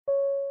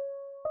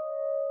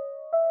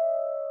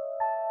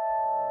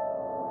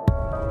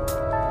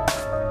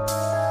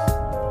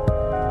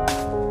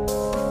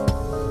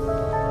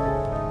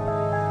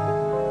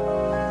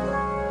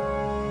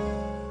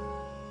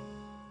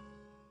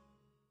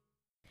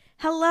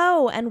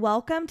Hello and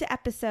welcome to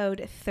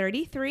episode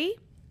 33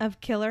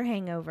 of Killer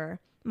Hangover.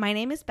 My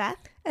name is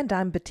Beth. And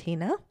I'm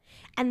Bettina.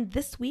 And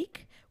this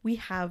week we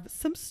have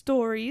some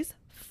stories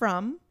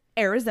from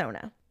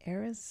Arizona.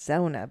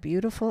 Arizona,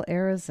 beautiful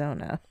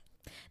Arizona.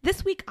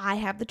 This week I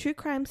have the true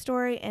crime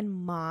story and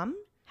Mom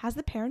has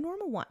the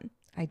paranormal one.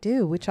 I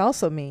do, which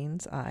also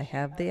means I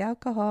have the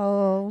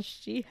alcohol.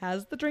 She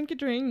has the drinky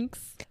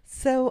drinks.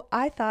 So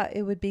I thought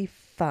it would be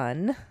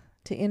fun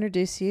to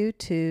introduce you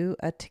to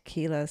a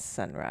tequila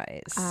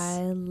sunrise.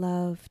 I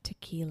love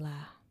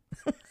tequila.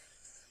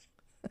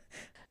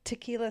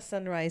 Tequila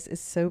sunrise is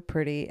so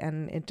pretty,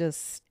 and it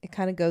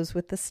kind of goes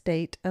with the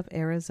state of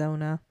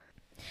Arizona.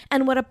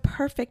 And what a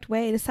perfect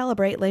way to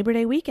celebrate Labor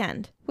Day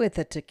weekend. With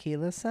a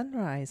tequila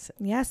sunrise.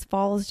 Yes,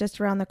 fall is just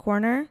around the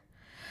corner.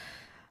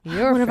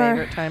 Your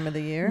favorite time of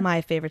the year. My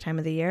favorite time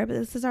of the year, but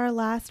this is our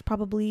last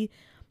probably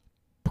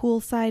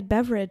poolside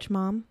beverage,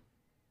 Mom.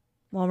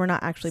 Well, we're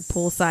not actually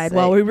poolside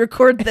while we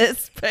record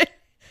this, but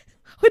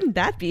wouldn't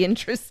that be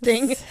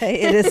interesting? Say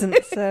it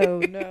isn't so,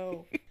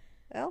 no.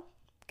 Well,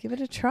 give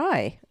it a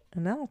try,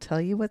 and I'll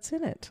tell you what's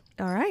in it.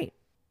 All right.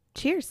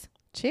 Cheers.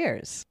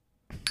 Cheers.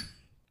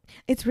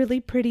 It's really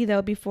pretty,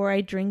 though, before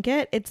I drink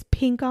it. It's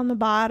pink on the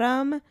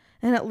bottom,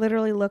 and it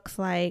literally looks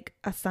like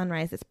a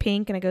sunrise. It's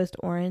pink, and it goes to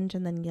orange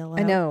and then yellow.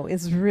 I know.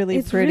 It's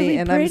really pretty,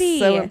 and I'm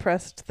so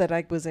impressed that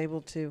I was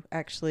able to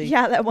actually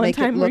that one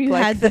time where you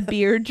had the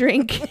beer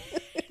drink.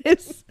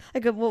 It's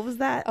like what was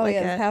that? Oh, like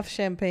yeah, half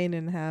champagne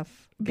and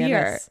half beer.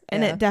 Guinness.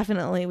 And it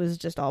definitely was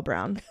just all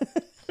brown.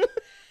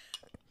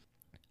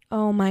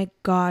 Oh, my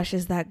gosh.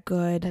 Is that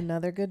good?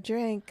 Another good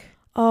drink.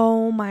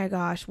 Oh, my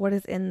gosh. What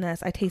is in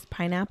this? I taste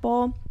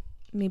pineapple.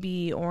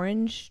 Maybe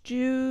orange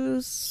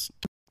juice.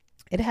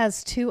 It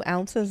has 2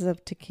 ounces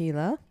of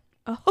tequila.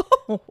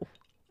 Oh.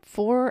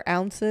 4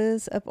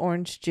 ounces of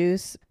orange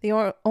juice.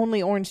 The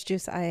only orange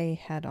juice I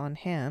had on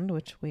hand,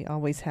 which we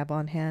always have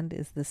on hand,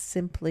 is the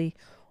Simply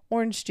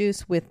orange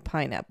juice with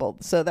pineapple.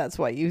 So that's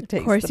why you taste the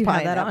pineapple. Of course you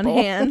have that on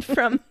hand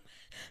from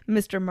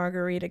Mr.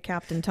 Margarita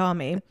Captain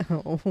Tommy.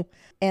 Oh.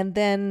 And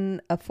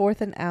then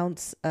 1/4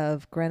 ounce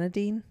of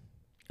grenadine.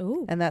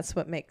 Ooh. And that's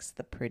what makes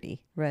the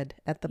pretty red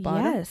at the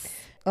bottom. Yes.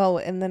 Oh,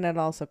 and then it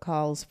also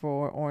calls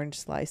for orange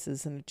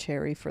slices and a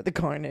cherry for the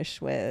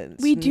garnish.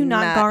 We do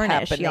not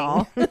garnish, happening.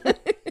 y'all.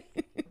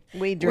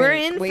 We drink. We're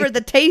in for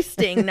the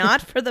tasting,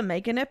 not for the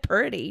making it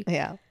pretty.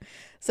 Yeah.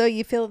 So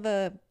you fill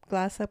the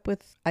glass up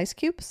with ice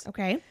cubes.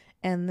 Okay.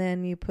 And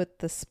then you put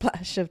the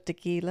splash of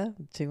tequila,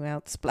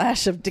 2-ounce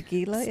splash of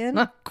tequila in.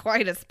 Not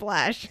quite a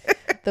splash.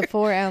 The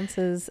 4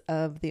 ounces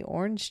of the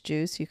orange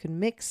juice, you can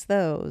mix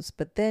those,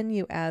 but then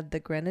you add the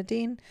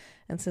grenadine.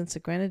 And since the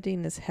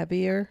grenadine is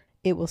heavier,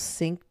 it will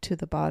sink to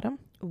the bottom.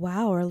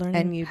 Wow, we're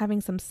learning,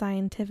 having some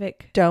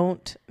scientific.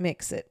 Don't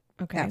mix it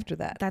okay. after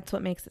that. That's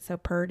what makes it so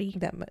purty.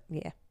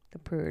 The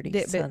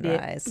purty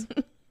sunrise.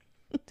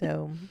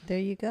 So there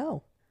you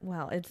go.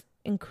 Well, it's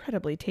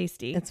incredibly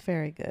tasty. It's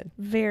very good.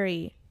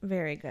 Very,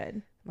 very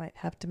good. Might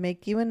have to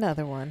make you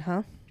another one,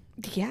 huh?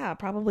 Yeah,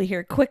 probably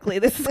here quickly.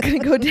 This is going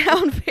to go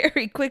down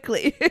very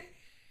quickly.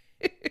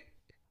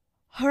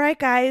 All right,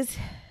 guys.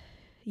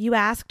 You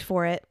asked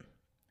for it.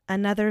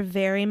 Another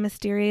very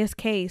mysterious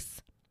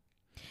case.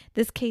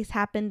 This case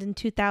happened in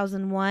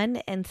 2001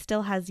 and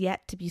still has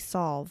yet to be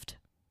solved.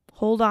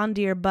 Hold on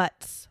to your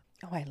butts.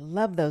 Oh, I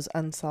love those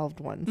unsolved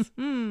ones.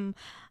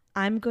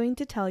 I'm going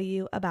to tell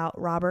you about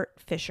Robert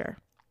Fisher.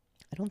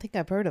 I don't think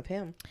I've heard of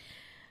him.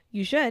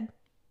 You should.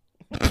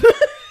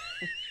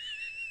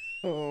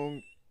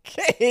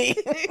 Okay.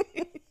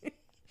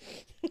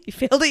 You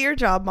failed at your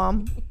job,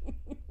 Mom.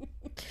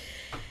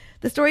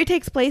 The story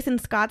takes place in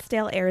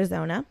Scottsdale,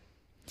 Arizona.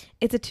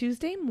 It's a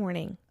Tuesday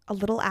morning, a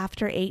little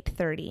after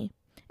 8:30,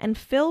 and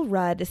Phil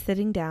Rudd is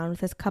sitting down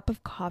with his cup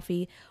of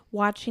coffee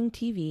watching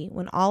TV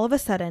when all of a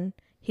sudden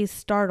he's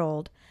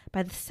startled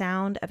by the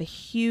sound of a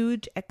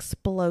huge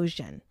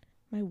explosion.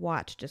 My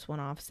watch just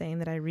went off saying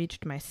that I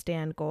reached my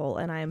stand goal,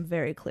 and I am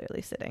very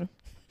clearly sitting.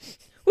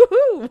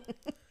 Woohoo!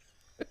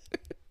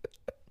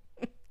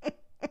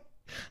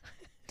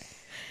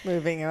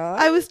 Moving on.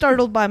 I was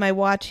startled by my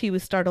watch. He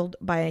was startled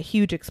by a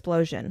huge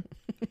explosion.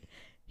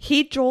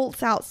 He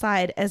jolts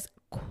outside as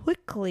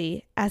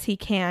quickly as he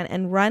can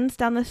and runs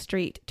down the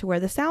street to where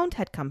the sound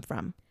had come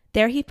from.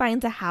 There he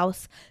finds a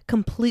house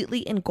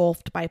completely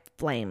engulfed by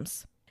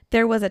flames.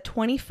 There was a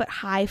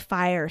 20-foot-high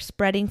fire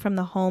spreading from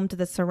the home to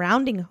the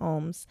surrounding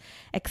homes,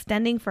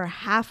 extending for a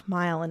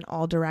half-mile in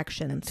all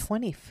directions.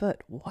 20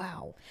 foot,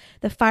 wow.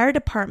 The fire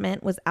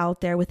department was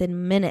out there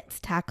within minutes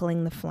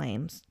tackling the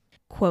flames.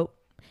 Quote,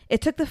 "It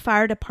took the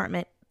fire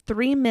department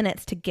 3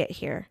 minutes to get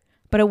here,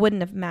 but it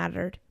wouldn't have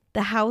mattered.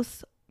 The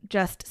house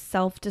just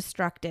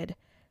self-destructed,"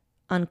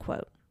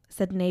 unquote,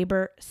 said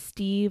neighbor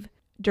Steve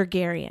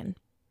Dergarian.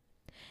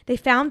 They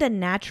found a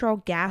natural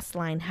gas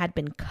line had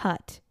been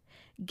cut.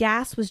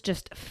 Gas was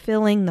just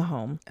filling the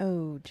home.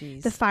 Oh,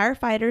 geez. The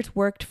firefighters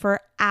worked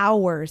for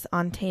hours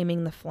on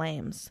taming the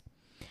flames.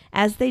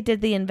 As they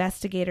did, the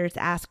investigators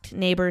asked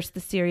neighbors the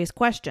serious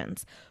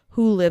questions.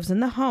 Who lives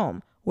in the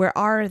home? Where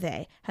are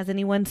they? Has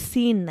anyone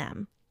seen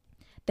them?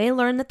 They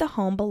learn that the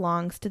home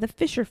belongs to the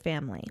Fisher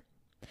family.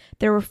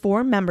 There were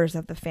 4 members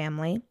of the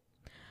family.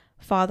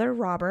 Father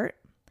Robert,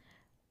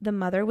 the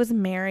mother was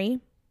Mary,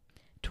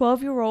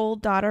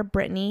 12-year-old daughter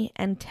Brittany,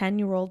 and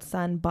 10-year-old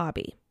son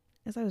Bobby.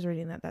 As I was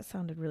reading that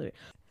sounded really weird.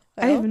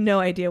 I have no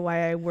idea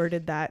why I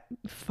worded that.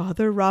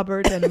 Father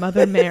Robert and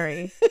Mother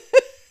Mary.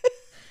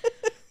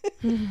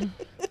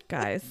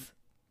 Guys.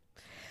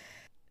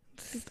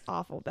 This is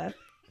awful, Beth.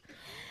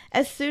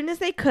 As soon as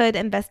they could,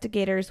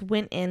 investigators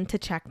went in to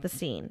check the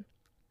scene.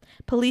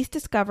 Police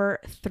discover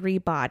 3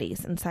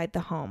 bodies inside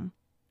the home.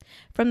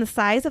 From the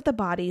size of the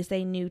bodies,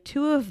 they knew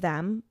 2 of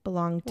them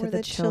belonged to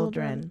the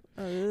children,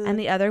 and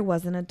the other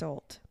was an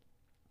adult.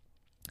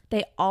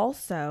 They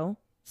also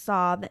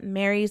saw that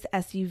Mary's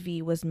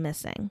SUV was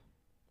missing.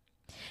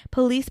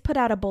 Police put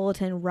out a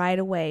bulletin right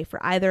away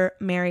for either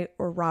Mary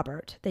or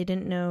Robert. They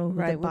didn't know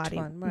who the body.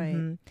 Which one, right.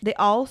 Mm-hmm. They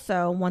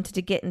also wanted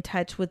to get in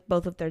touch with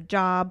both of their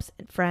jobs,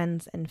 and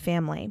friends, and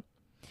family.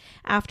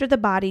 After the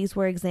bodies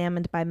were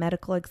examined by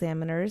medical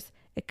examiners,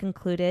 it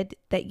concluded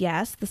that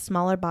yes, the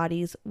smaller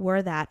bodies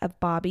were that of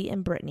Bobby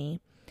and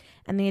Brittany,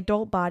 and the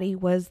adult body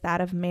was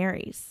that of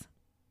Mary's.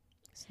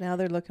 So now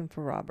they're looking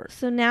for Robert.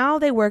 So now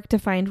they work to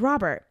find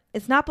Robert.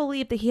 It's not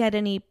believed that he had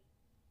any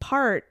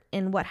part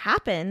in what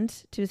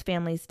happened to his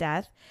family's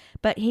death,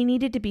 but he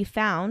needed to be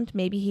found.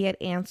 Maybe he had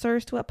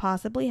answers to what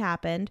possibly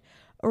happened,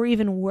 or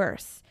even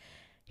worse,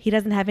 he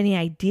doesn't have any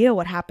idea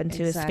what happened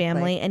to his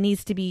family and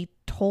needs to be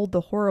told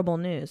the horrible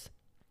news.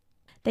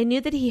 They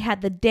knew that he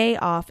had the day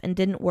off and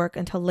didn't work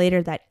until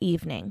later that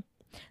evening,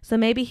 so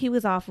maybe he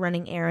was off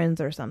running errands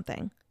or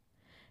something.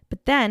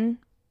 But then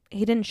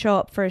he didn't show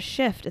up for a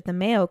shift at the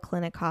Mayo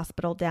Clinic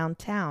hospital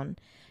downtown,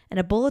 and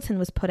a bulletin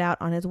was put out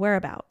on his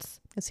whereabouts.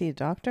 Is he a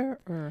doctor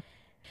or?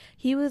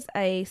 He was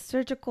a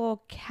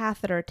surgical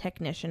catheter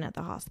technician at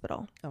the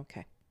hospital.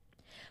 Okay.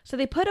 So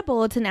they put a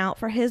bulletin out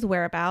for his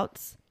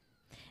whereabouts,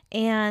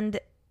 and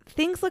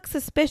things look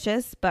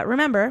suspicious, but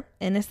remember,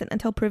 innocent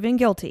until proven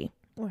guilty.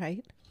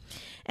 Right.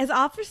 As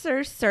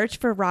officers search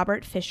for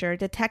Robert Fisher,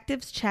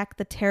 detectives check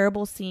the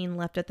terrible scene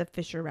left at the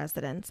Fisher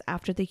residence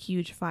after the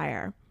huge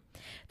fire.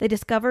 They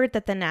discovered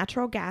that the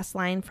natural gas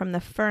line from the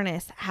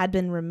furnace had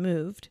been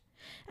removed,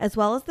 as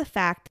well as the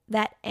fact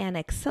that an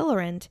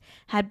accelerant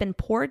had been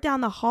poured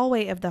down the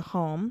hallway of the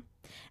home,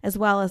 as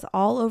well as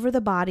all over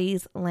the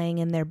bodies laying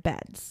in their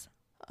beds.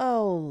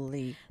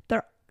 Holy.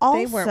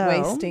 They weren't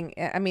wasting.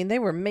 I mean, they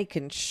were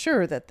making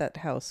sure that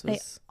house was. They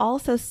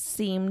also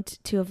seemed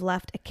to have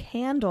left a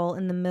candle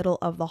in the middle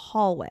of the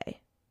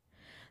hallway.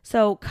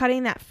 So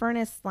cutting that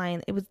furnace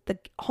line, the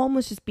home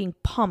was just being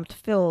pumped,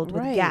 filled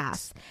with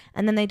gas,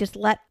 and then they just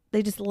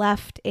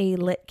left a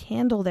lit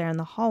candle there in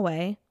the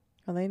hallway.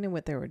 Well, they knew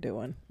what they were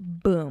doing.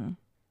 Boom.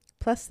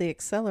 Plus the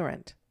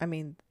accelerant. I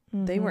mean,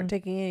 they weren't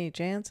taking any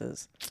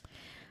chances.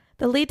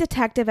 The lead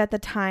detective at the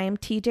time,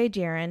 T.J.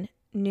 Jaron,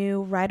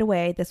 knew right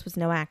away this was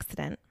no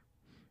accident.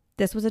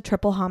 This was a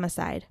triple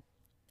homicide,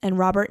 and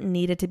Robert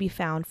needed to be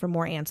found for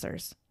more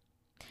answers.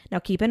 Now,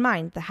 keep in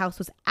mind, the house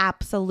was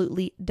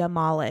absolutely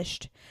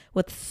demolished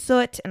with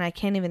soot, and I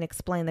can't even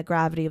explain the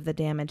gravity of the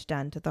damage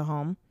done to the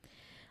home,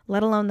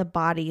 let alone the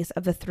bodies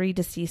of the 3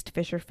 deceased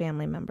Fisher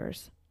family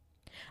members.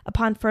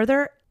 Upon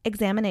further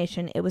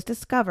examination, it was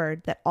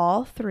discovered that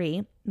all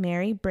 3,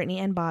 Mary, Brittany,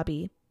 and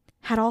Bobby,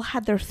 had all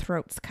had their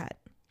throats cut.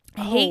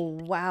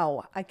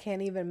 Wow. I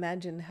can't even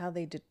imagine how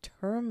they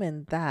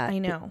determined that. I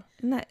know.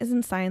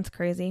 Isn't science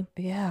crazy?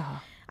 Yeah.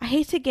 I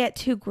hate to get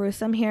too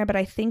gruesome here, but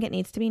I think it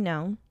needs to be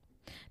known.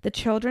 The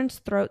children's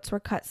throats were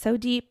cut so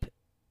deep,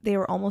 they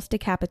were almost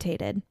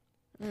decapitated.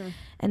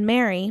 And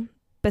Mary,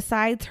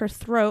 besides her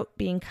throat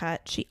being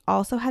cut, she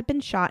also had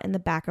been shot in the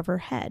back of her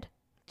head.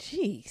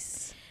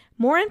 Jeez.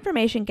 More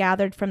information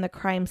gathered from the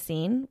crime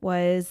scene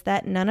was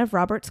that none of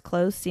Robert's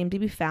clothes seemed to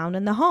be found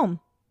in the home.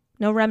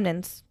 No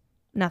remnants.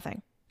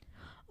 Nothing.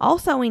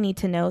 Also, we need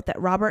to note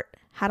that Robert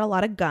had a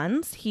lot of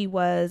guns. He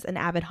was an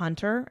avid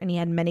hunter, and he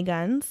had many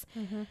guns.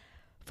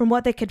 From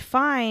what they could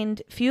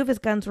find, few of his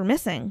guns were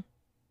missing,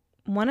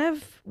 one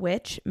of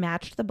which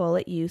matched the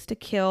bullet used to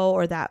kill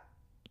or that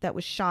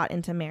was shot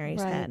into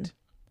Mary's head.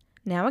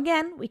 Now,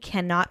 again, we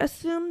cannot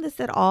assume this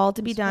at all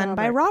to be done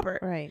by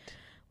Robert. Right.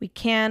 We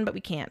can, but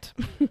we can't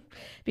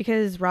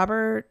because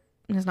Robert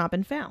has not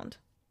been found.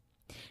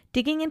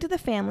 Digging into the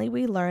family,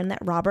 we learn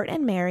that Robert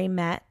and Mary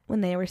met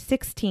when they were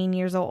 16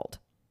 years old.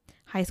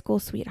 High school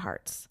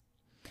sweethearts.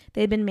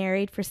 They had been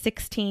married for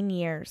 16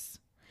 years.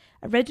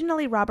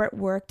 Originally, Robert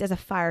worked as a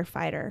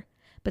firefighter,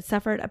 but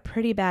suffered a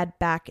pretty bad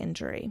back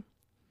injury.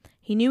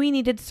 He knew he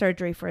needed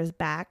surgery for his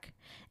back,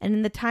 and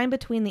in the time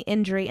between the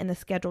injury and the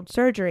scheduled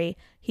surgery,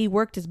 he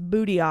worked his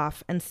booty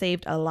off and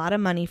saved a lot of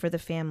money for the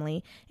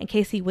family in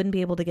case he wouldn't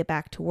be able to get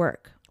back to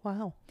work.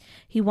 Wow.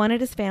 He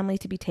wanted his family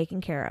to be taken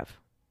care of.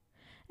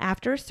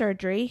 After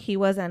surgery, he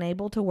was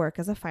unable to work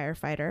as a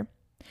firefighter.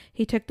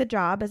 He took the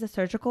job as a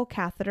surgical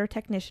catheter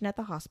technician at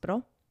the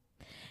hospital.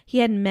 He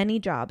had many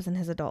jobs in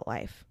his adult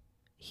life.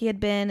 He had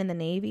been in the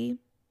Navy,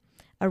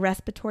 a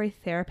respiratory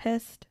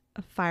therapist,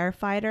 a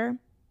firefighter,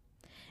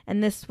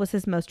 and this was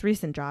his most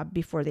recent job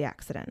before the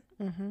accident.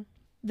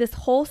 This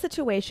whole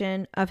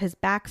situation of his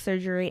back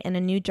surgery and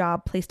a new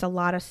job placed a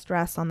lot of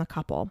stress on the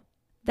couple.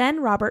 Then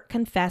Robert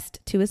confessed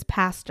to his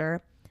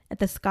pastor at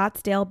the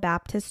Scottsdale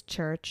Baptist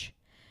Church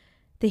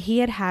that he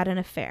had had an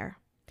affair.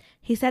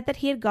 He said that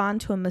he had gone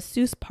to a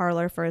masseuse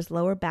parlor for his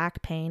lower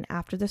back pain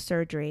after the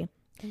surgery.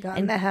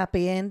 Gotten a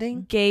happy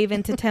ending? Gave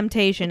into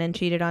temptation and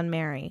cheated on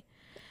Mary.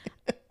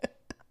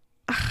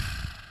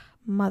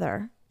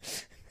 Mother.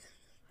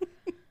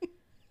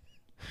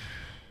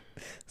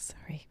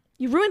 Sorry.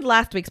 You ruined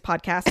last week's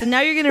podcast, and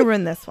now you're going to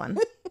ruin this one.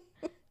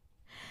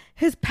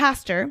 His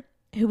pastor,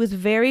 who was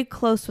very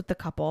close with the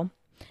couple,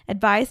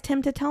 advised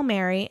him to tell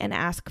Mary and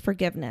ask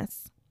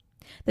forgiveness.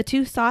 The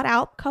two sought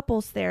out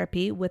couples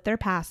therapy with their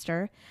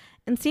pastor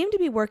and seemed to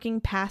be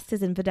working past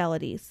his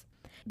infidelities.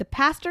 The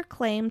pastor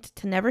claimed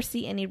to never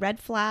see any red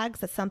flags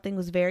that something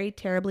was very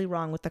terribly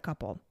wrong with the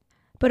couple.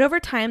 But over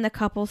time, the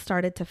couple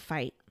started to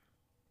fight.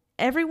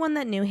 Everyone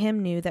that knew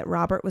him knew that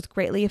Robert was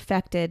greatly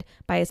affected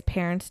by his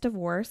parents'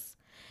 divorce,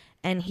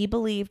 and he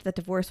believed that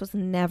divorce was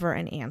never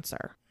an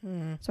answer.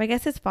 So I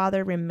guess his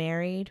father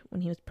remarried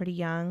when he was pretty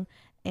young,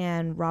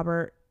 and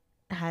Robert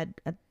had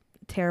a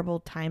terrible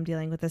time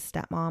dealing with his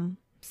stepmom.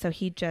 So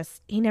he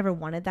never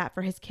wanted that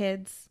for his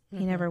kids.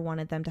 He never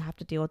wanted them to have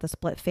to deal with a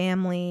split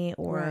family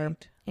or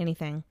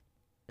anything.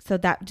 So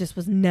that just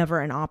was never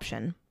an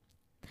option.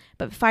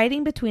 But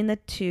fighting between the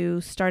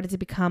two started to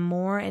become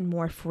more and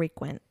more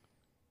frequent.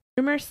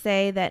 Rumors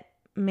say that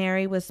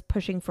Mary was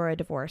pushing for a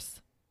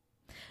divorce.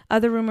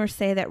 Other rumors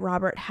say that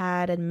Robert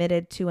had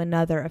admitted to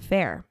another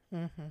affair.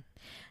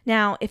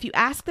 Now, if you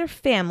ask their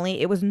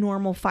family, it was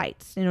normal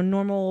fights,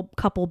 normal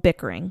couple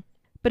bickering.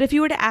 But if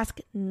you were to ask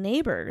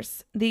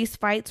neighbors, these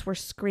fights were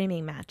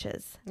screaming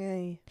matches.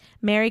 Yay.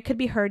 Mary could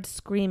be heard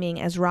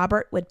screaming as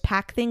Robert would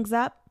pack things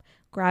up,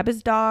 grab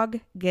his dog,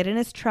 get in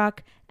his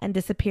truck, and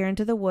disappear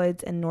into the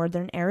woods in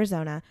northern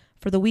Arizona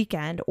for the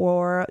weekend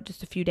or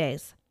just a few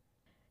days.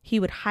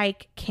 He would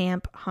hike,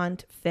 camp,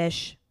 hunt,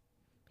 fish.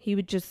 He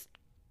would just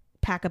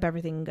pack up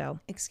everything and go.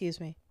 Excuse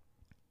me.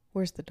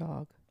 Where's the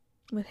dog?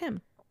 With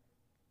him.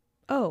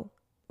 Oh,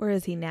 where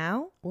is he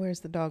now? Where's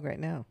the dog right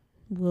now?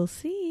 We'll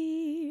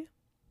see.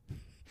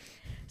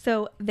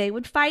 So they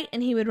would fight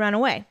and he would run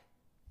away.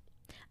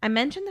 I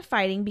mentioned the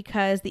fighting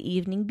because the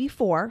evening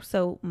before,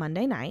 so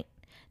Monday night,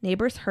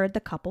 neighbors heard the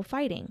couple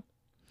fighting.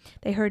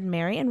 They heard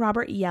Mary and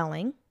Robert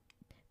yelling.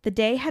 The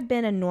day had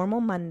been a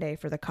normal Monday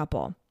for the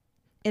couple.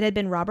 It had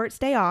been Robert's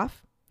day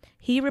off.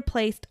 He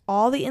replaced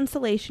all the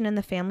insulation in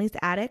the family's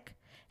attic,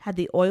 had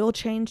the oil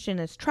changed in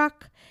his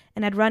truck,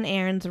 and had run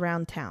errands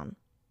around town.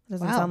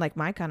 Doesn't sound like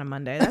my kind of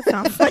Monday. That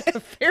sounds like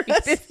a very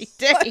busy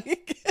day.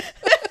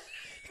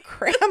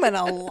 Cramming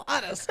a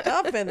lot of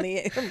stuff in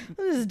the...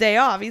 This is his day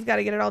off. He's got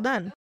to get it all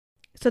done.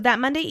 So that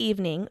Monday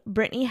evening,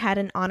 Brittany had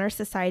an Honor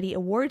Society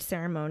award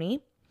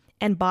ceremony,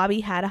 and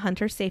Bobby had a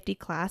hunter safety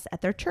class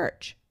at their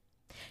church.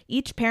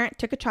 Each parent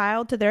took a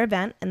child to their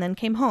event and then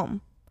came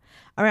home.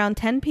 Around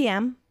 10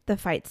 p.m., the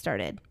fight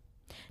started.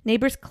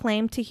 Neighbors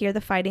claimed to hear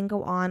the fighting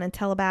go on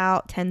until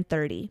about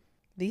 10:30.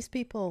 These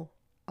people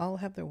all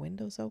have their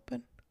windows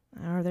open?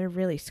 Oh, they're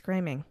really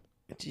screaming.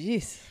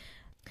 Jeez.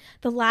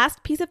 The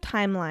last piece of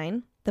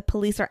timeline the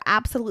police are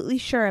absolutely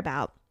sure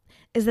about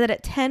is that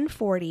at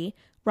 10:40,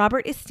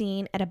 Robert is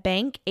seen at a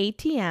bank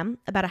ATM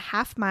about a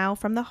half mile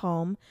from the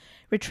home,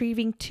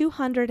 retrieving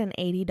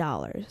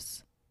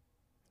 $280.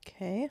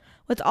 Okay.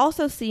 What's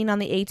also seen on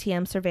the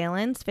ATM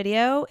surveillance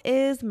video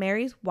is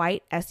Mary's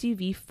white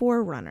SUV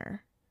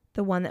 4Runner,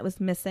 the one that was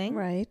missing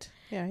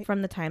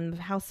from the time of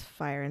the house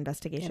fire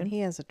investigation. And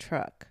he has a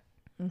truck.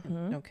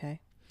 Mm-hmm.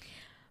 Okay.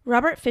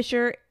 Robert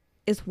Fisher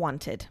is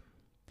wanted.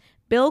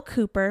 Bill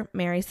Cooper,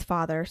 Mary's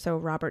father, so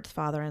Robert's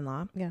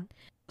father-in-law,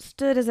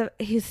 stood as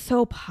he's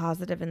so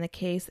positive in the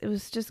case. It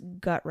was just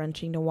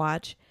gut-wrenching to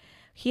watch.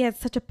 He had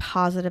such a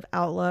positive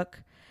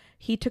outlook.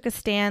 He took a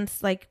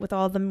stance, like with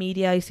all the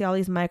media. You see all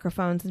these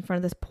microphones in front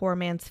of this poor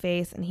man's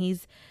face, and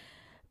he's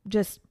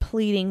just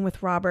pleading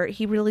with Robert.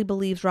 He really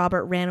believes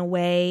Robert ran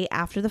away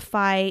after the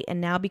fight, and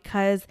now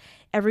because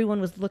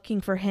everyone was looking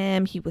for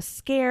him, he was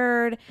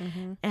scared.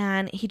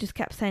 And he just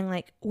kept saying,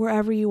 like,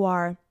 wherever you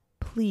are,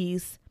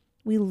 please,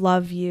 we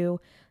love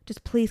you.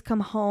 Just please come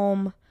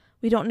home.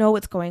 We don't know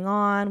what's going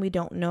on. We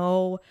don't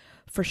know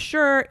for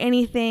sure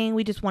anything.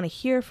 We just want to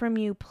hear from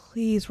you.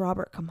 Please,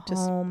 Robert, come home.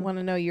 Just want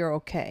to know you're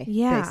okay,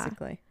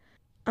 basically.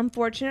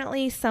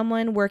 Unfortunately,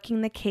 someone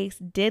working the case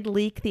did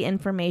leak the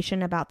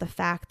information about the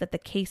fact that the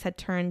case had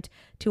turned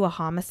to a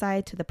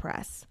homicide to the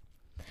press.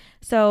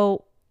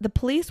 So the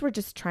police were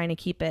just trying to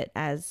keep it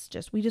as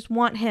we just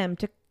want him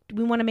to,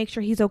 we want to make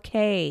sure he's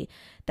okay.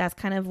 That's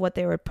kind of what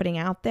they were putting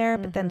out there.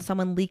 But then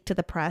someone leaked to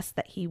the press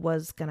that he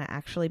was going to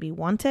actually be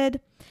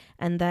wanted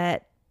and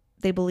that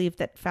they believed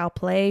that foul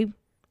play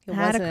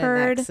had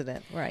occurred. An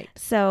accident, right?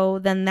 So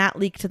then that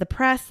leaked to the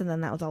press, and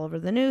then that was all over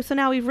the news. So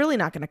now he's really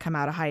not going to come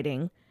out of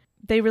hiding.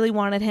 They really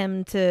wanted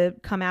him to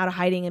come out of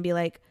hiding and be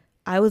like,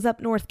 I was up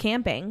north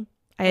camping.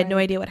 I had no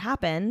idea what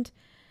happened.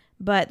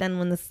 But then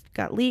when this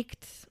got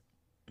leaked,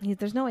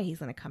 there's no way he's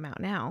going to come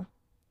out now.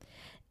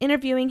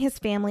 interviewing his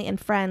family and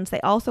friends,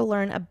 they also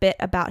learn a bit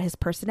about his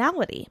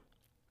personality.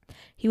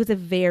 He was a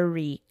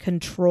very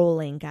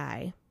controlling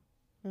guy.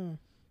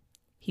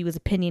 He was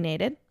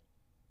opinionated,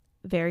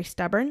 very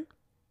stubborn,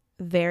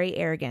 very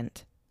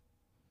arrogant.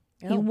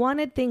 He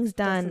wanted things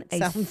done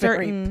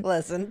very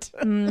pleasant.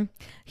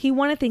 He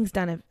wanted things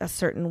done a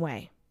certain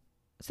way.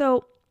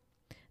 So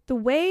the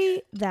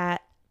way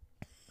that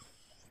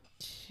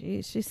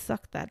she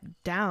sucked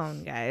that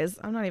down, guys.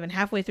 I'm not even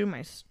halfway through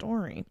my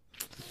story.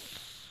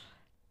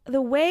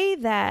 The way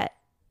that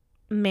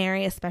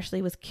Mary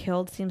especially was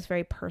killed seems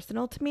very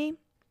personal to me.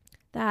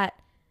 That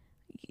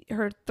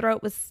her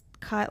throat was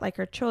cut like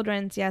her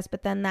children's, yes,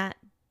 but then that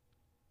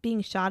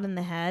being shot in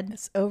the head.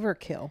 It's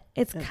overkill.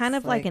 It's kind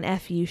of like an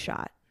FU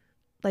shot.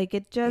 Like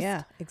it just...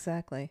 Yeah,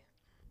 exactly.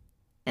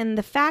 And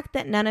the fact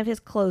that none of his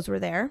clothes were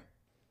there.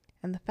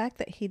 And the fact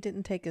that he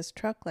didn't take his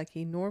truck like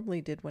he normally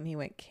did when he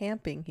went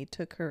camping. He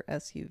took her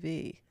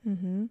SUV.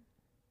 Mm-hmm.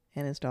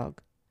 And his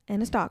dog.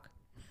 And his dog.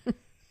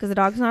 Because the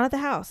dog's not at the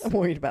house. I'm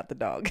worried about the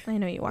dog. I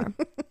know you are.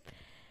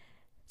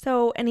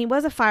 So, and he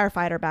was a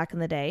firefighter back in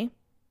the day.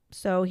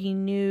 So he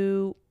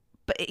knew...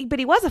 But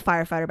he was a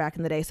firefighter back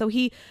in the day, so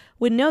he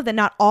would know that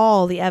not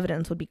all the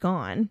evidence would be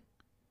gone.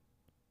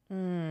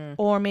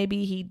 Or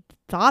maybe he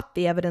thought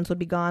the evidence would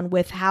be gone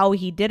with how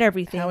he did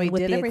everything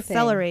with the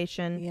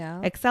acceleration. Yeah.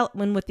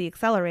 With the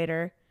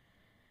accelerator.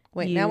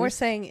 Wait, now we're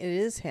saying it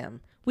is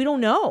him. We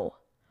don't know.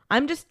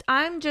 I'm just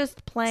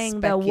playing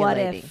the what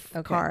if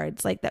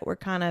cards, like that were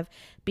kind of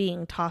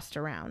being tossed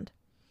around.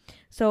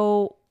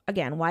 So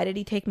again, why did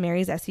he take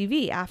Mary's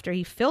SUV after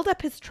he filled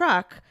up his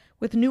truck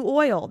with new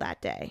oil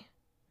that day?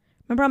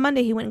 Remember on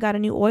Monday, he went and got a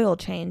new oil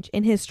change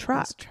in his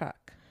truck.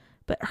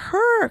 But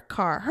her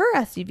car, her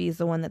SUV is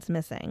the one that's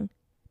missing.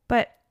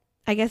 But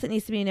I guess it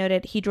needs to be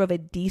noted, he drove a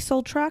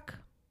diesel truck.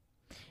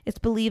 It's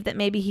believed that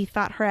maybe he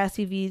thought her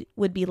SUV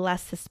would be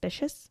less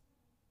suspicious.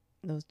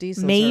 Those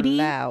diesels are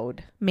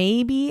loud.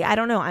 Maybe. I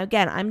don't know.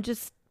 Again, I'm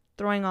just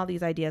throwing all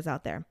these ideas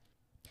out there.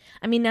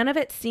 I mean, none of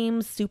it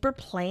seems super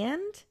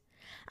planned.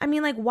 I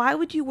mean, like, why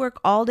would you work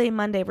all day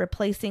Monday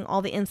replacing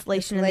all the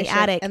insulation in the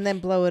attic and then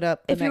blow it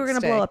up if you were going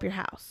to blow up your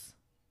house?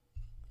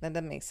 That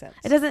doesn't make sense.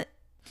 It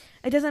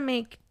doesn't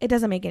make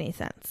any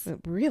sense. It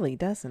really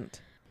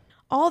doesn't.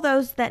 All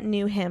those that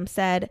knew him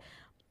said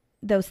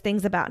those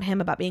things about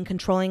him, about being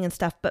controlling and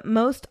stuff, but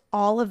most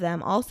all of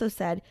them also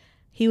said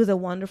he was a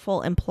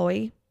wonderful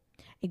employee,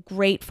 a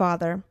great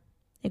father,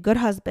 a good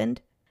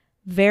husband,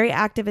 very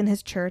active in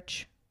his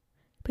church.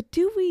 But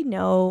do we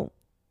know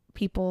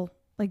people?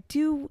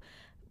 Do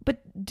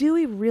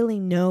we really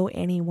know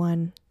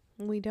anyone?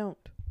 We don't.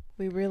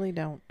 We really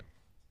don't.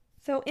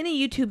 So in a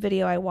YouTube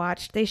video I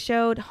watched, they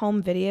showed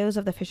home videos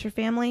of the Fisher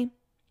family.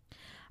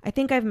 I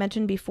think I've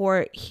mentioned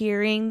before,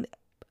 hearing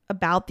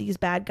about these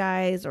bad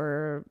guys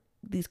or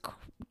these,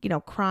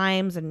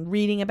 crimes and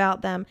reading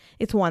about them,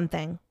 it's one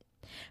thing.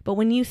 But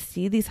when you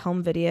see these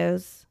home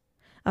videos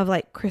of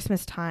like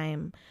Christmas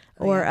time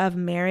of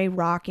Mary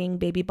rocking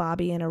baby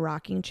Bobby in a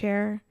rocking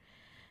chair,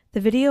 the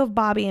video of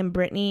Bobby and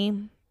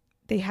Brittany,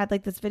 they had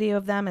like this video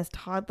of them as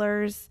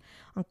toddlers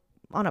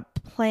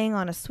playing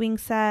on a swing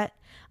set,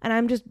 and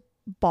I'm just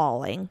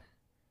bawling.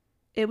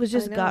 It was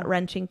just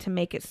gut-wrenching to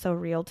make it so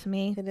real to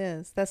me. It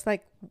is. That's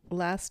like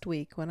last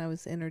week when I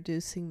was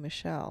introducing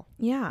Michelle.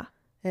 Yeah.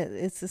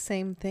 It's the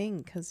same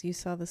thing because you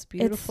saw this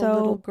beautiful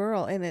little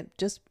girl, and it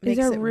just makes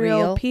it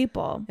real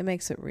people. It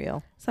makes it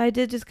real. So I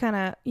did just kind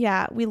of,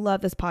 we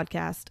love this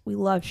podcast. We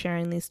love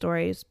sharing these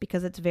stories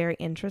because it's very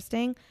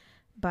interesting,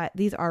 but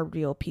these are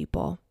real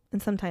people.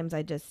 And sometimes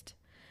I just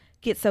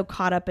get so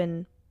caught up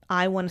in,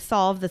 I want to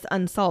solve this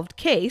unsolved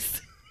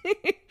case.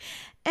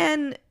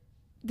 And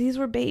these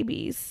were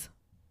babies.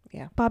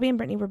 Yeah. Bobby and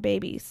Brittany were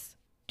babies.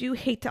 Do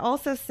hate to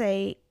also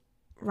say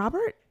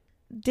Robert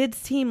did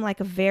seem like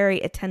a very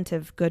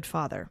attentive, good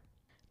father.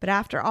 But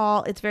after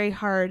all, it's very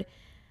hard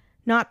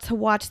not to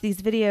watch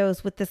these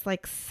videos with this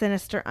like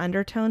sinister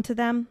undertone to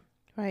them.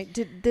 Right.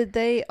 Did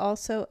they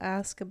also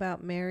ask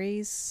about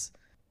Mary's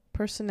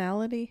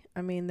personality?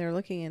 I mean, they're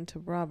looking into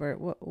Robert.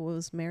 What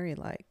was Mary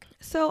like?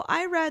 So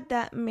I read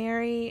that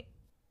Mary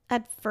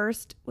at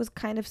first was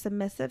kind of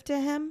submissive to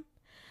him.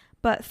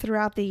 But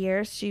throughout the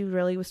years, she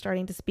really was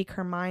starting to speak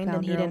her mind,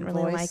 and he didn't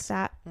really like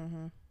that.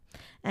 Mm-hmm.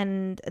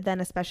 And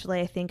then especially,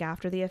 I think,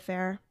 after the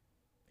affair,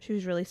 she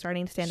was really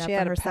starting to stand up for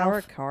herself. She had a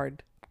power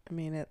card. I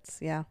mean,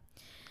 it's,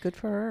 good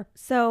for her.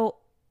 So,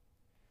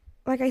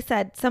 like I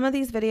said, some of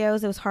these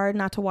videos, it was hard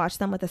not to watch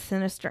them with a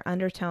sinister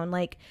undertone.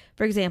 Like,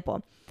 for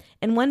example,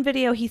 in one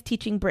video, he's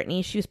teaching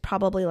Brittany, she was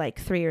probably like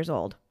 3 years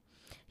old.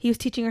 He was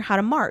teaching her how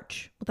to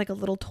march with like a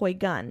little toy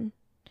gun.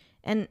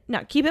 And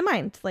now, keep in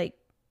mind, like,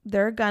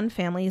 they're a gun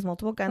family, he's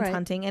multiple guns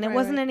hunting, and it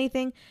wasn't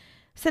anything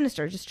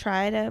sinister. Just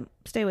try to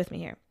stay with me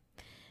here.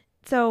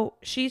 So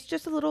she's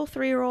just a little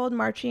 3-year-old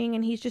marching,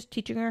 and he's just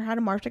teaching her how to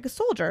march like a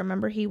soldier.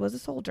 Remember, he was a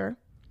soldier.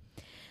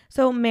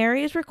 So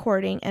Mary is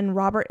recording, and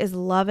Robert is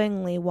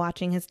lovingly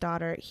watching his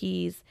daughter.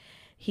 He's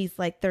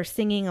like, they're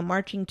singing a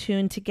marching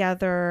tune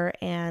together,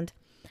 and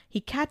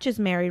he catches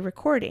Mary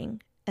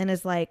recording and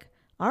is like,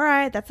 all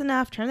right, that's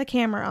enough. Turn the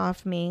camera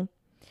off me.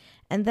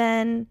 And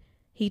then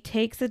he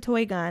takes a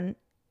toy gun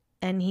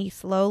and he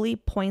slowly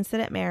points it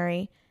at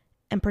Mary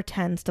and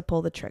pretends to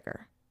pull the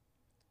trigger.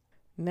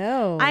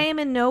 No. I am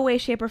in no way,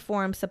 shape, or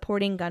form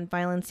supporting gun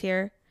violence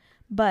here,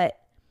 but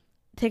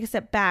take a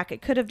step back.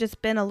 It could have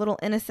just been a little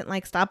innocent,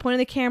 like, stop pointing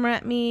the camera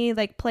at me,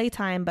 like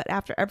playtime. But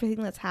after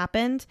everything that's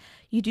happened,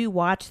 you do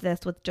watch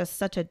this with just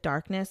such a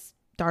dark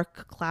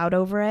cloud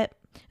over it.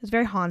 It was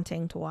very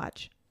haunting to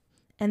watch.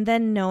 And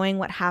then knowing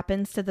what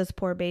happens to those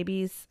poor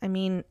babies. I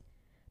mean,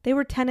 they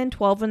were 10 and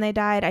 12 when they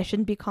died. I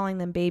shouldn't be calling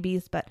them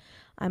babies, but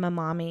I'm a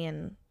mommy,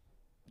 and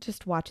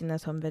just watching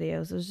those home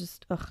videos, it was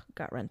just,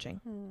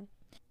 gut-wrenching.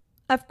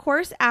 Of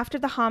course, after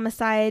the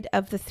homicide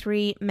of the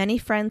three, many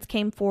friends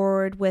came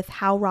forward with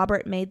how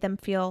Robert made them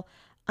feel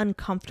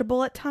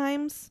uncomfortable at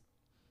times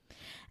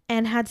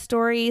and had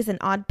stories and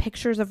odd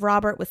pictures of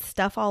Robert with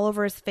stuff all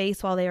over his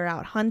face while they were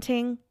out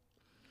hunting.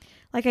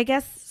 Like, I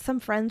guess some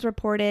friends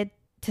reported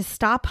to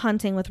stop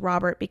hunting with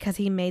Robert because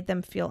he made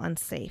them feel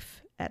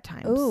unsafe at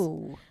times.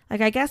 Ooh.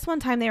 Like, I guess one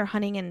time they were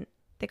hunting and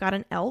they got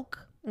an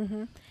elk.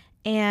 Mm-hmm.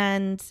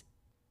 And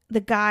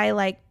the guy,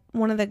 like,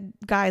 one of the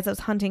guys that was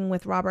hunting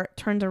with Robert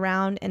turns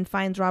around and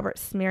finds Robert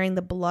smearing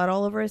the blood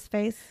all over his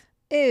face.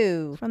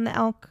 Ew. From the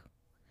elk.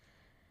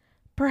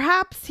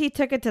 Perhaps he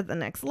took it to the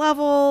next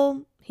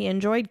level. He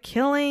enjoyed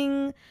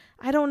killing.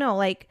 I don't know.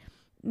 Like,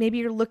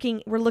 maybe we're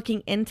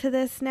looking into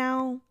this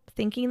now,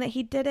 thinking that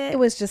he did it. It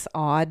was just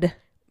odd.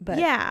 But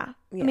yeah.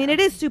 I mean, it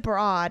is super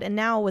odd. And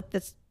now with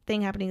this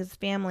thing happening to his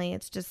family,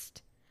 it's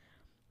just,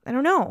 I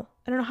don't know.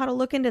 I don't know how to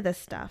look into this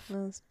stuff.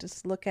 Let's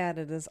just look at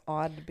it as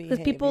odd behavior.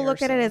 Because people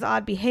look at it as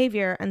odd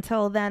behavior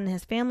until then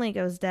his family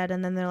goes dead,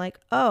 and then they're like,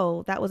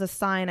 "Oh, that was a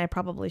sign. I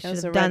probably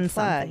should have done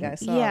something." I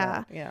saw yeah,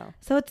 that. Yeah.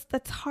 So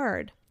that's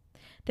hard.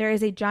 There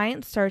is a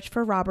giant search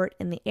for Robert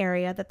in the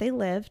area that they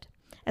lived,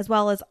 as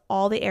well as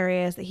all the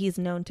areas that he's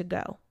known to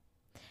go,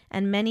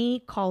 and many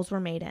calls were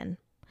made in.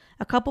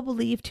 A couple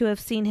believed to have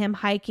seen him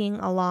hiking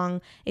along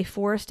a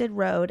forested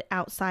road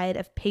outside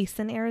of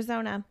Payson,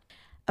 Arizona.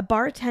 A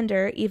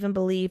bartender even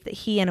believed that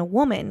he and a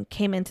woman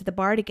came into the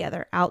bar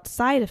together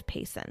outside of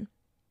Payson.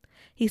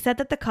 He said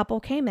that the couple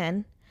came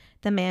in.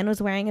 The man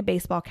was wearing a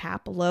baseball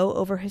cap low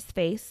over his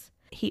face.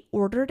 He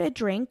ordered a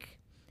drink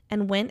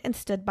and went and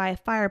stood by a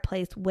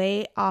fireplace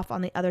way off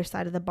on the other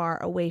side of the bar,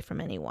 away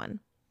from anyone.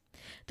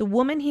 The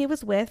woman he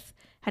was with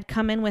had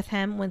come in with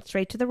him, went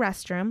straight to the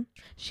restroom.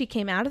 She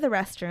came out of the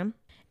restroom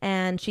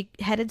and she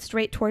headed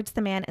straight towards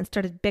the man and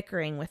started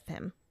bickering with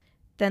him.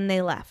 Then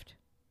they left.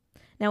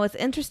 Now, what's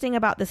interesting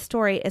about this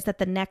story is that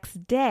the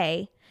next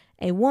day,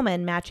 a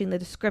woman matching the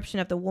description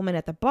of the woman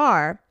at the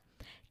bar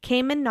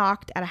came and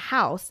knocked at a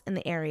house in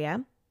the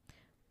area,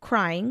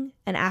 crying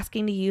and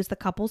asking to use the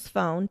couple's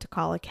phone to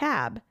call a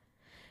cab.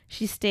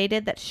 She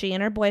stated that she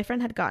and her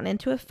boyfriend had gotten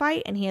into a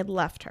fight and he had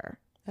left her.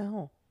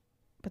 Oh.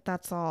 But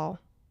that's all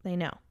they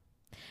know.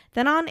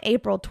 Then on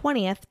April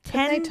 20th,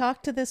 Did they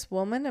talk to this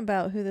woman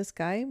about who this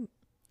guy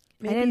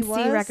maybe I didn't was?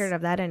 see a record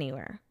of that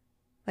anywhere.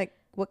 Like,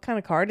 what kind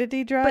of car did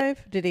he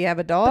drive? Did he have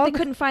a dog? But they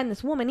couldn't find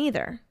this woman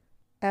either.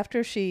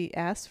 After she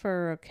asked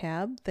for a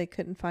cab, they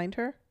couldn't find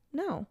her?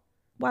 No.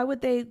 Why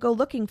would they go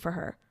looking for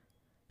her?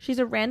 She's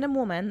a random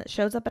woman that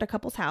shows up at a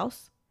couple's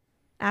house,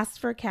 asks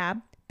for a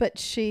cab. But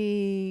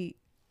she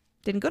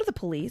didn't go to the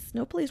police.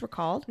 No police were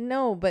called.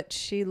 No, but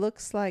she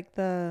looks like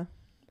a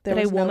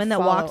woman that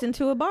walked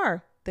into a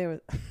bar. There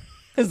was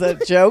is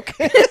that a joke?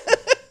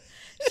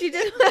 She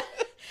did,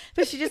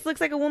 but she just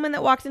looks like a woman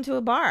that walks into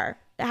a bar.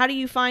 How do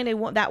you find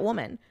that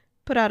woman?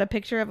 Put out a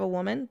picture of a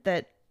woman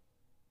that.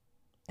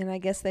 And I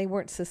guess they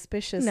weren't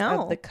suspicious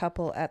of the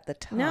couple at the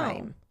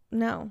time.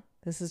 No.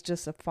 This is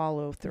just a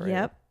follow through.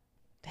 Yep.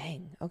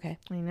 Dang. Okay.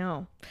 I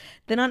know.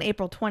 Then on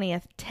April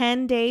 20th,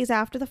 10 days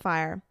after the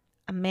fire,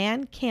 a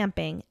man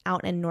camping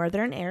out in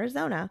northern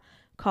Arizona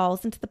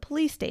calls into the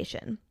police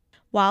station.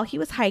 While he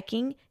was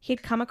hiking, he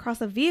had come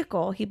across a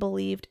vehicle he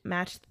believed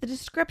matched the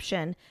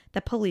description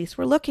that police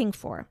were looking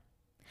for.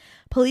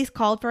 Police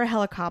called for a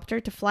helicopter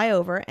to fly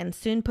over and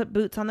soon put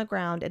boots on the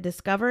ground and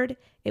discovered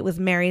it was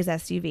Mary's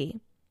SUV.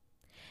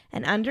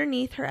 And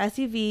underneath her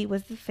SUV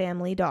was the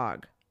family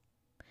dog.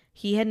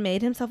 He had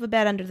made himself a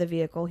bed under the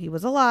vehicle. He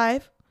was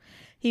alive.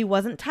 He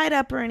wasn't tied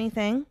up or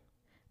anything,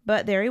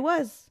 but there he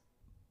was.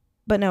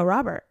 But no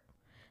Robert.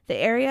 The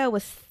area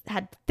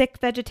had thick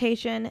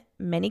vegetation,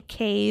 many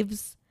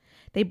caves.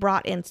 They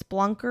brought in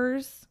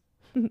splunkers.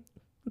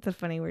 That's a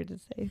funny word to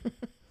say.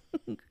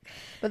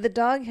 But the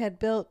dog had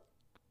built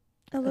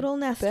a little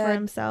nest for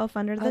himself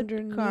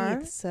underneath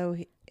car.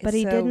 But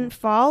he didn't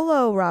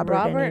follow Robert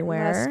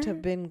anywhere. Robert must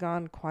have been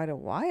gone quite a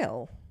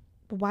while.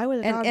 But why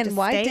would the dog just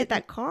stay at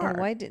that car? And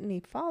why didn't he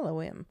follow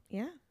him?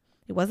 Yeah.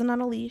 He wasn't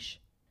on a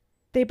leash.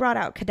 They brought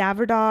out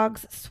cadaver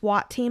dogs,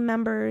 SWAT team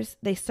members.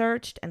 They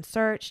searched and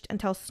searched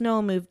until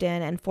snow moved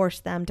in and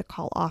forced them to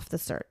call off the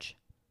search.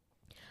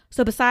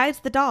 So besides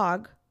the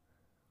dog,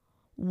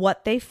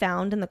 what they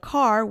found in the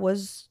car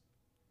was,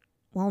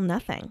 well,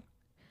 nothing.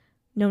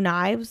 No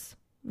knives,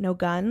 no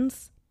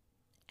guns,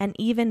 and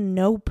even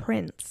no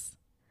prints.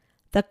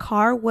 The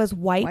car was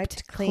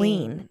wiped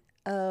clean.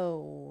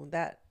 Oh,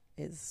 that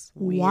is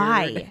weird.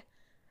 Why?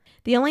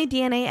 The only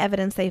DNA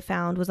evidence they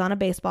found was on a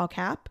baseball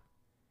cap,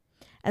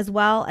 as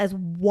well as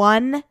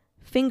one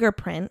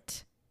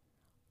fingerprint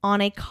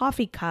on a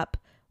coffee cup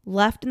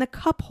left in the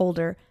cup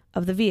holder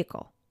of the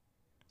vehicle.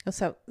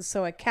 So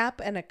a cap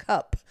and a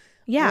cup.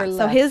 Yeah, were so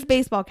left. his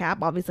baseball cap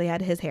obviously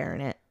had his hair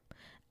in it.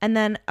 And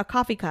then a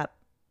coffee cup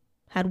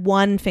had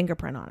one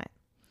fingerprint on it.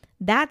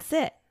 That's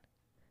it.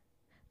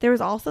 There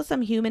was also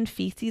some human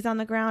feces on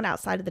the ground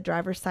outside of the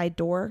driver's side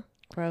door.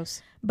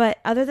 Gross. But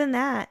other than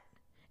that,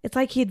 it's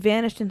like he had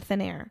vanished in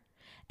thin air.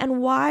 And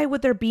why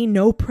would there be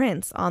no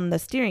prints on the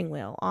steering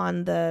wheel,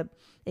 on the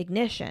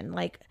ignition?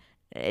 Like,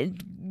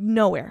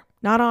 nowhere.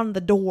 Not on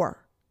the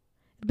door.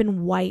 It'd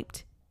been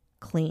wiped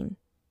clean.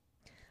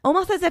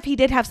 Almost as if he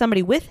did have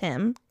somebody with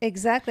him.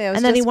 Exactly.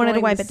 And then he wanted to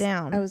wipe it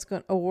down. I was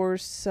going, or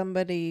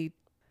somebody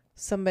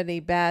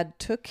bad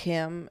took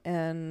him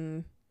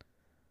and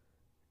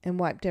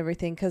wiped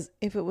everything. Because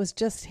if it was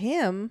just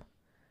him,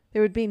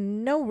 there would be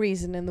no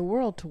reason in the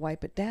world to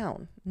wipe it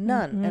down.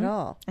 None at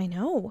all. I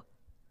know.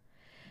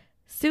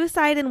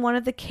 Suicide in one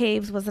of the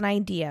caves was an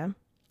idea.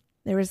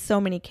 There was so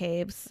many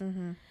caves.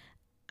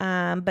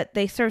 But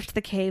they searched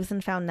the caves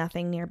and found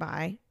nothing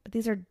nearby. But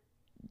these are,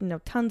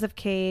 tons of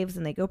caves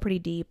and they go pretty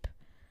deep.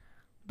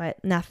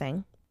 But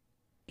nothing.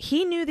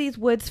 He knew these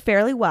woods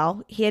fairly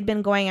well. He had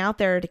been going out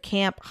there to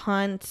camp,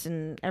 hunt,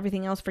 and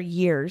everything else for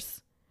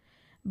years.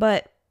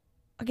 But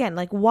again,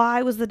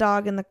 why was the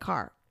dog in the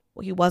car?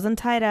 Well, he wasn't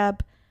tied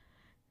up.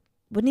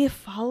 Wouldn't he have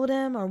followed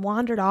him or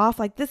wandered off?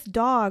 This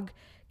dog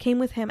came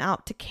with him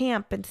out to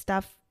camp and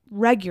stuff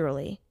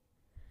regularly.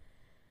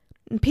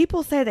 And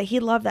people say that he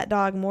loved that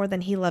dog more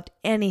than he loved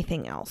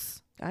anything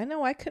else. I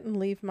know I couldn't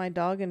leave my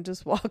dog and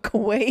just walk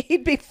away.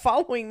 He'd be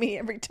following me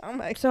every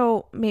time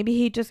So maybe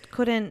he just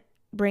couldn't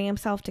bring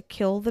himself to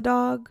kill the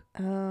dog.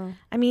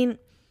 I mean,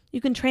 you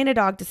can train a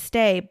dog to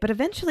stay, but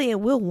eventually it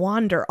will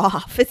wander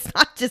off. It's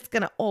not just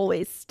going to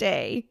always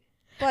stay.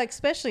 Well,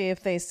 especially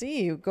if they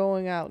see you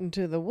going out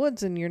into the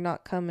woods and you're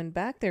not coming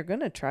back, they're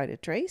going to try to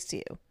trace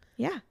you.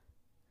 Yeah.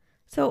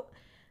 So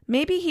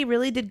maybe he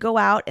really did go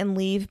out and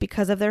leave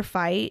because of their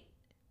fight.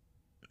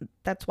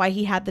 That's why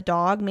he had the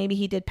dog. Maybe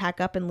he did pack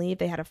up and leave.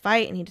 They had a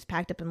fight and he just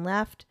packed up and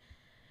left.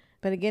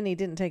 But again, he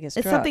didn't take his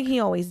truck. It's something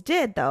he always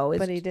did, though.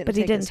 But he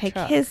didn't take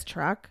his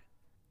truck.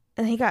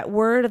 And he got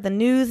word of the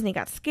news and he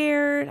got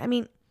scared. I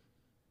mean,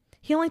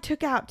 he only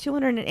took out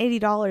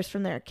 $280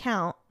 from their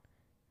account.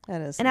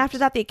 And after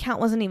that, the account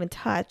wasn't even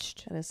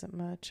touched. That isn't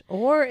much.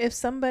 Or if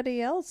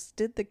somebody else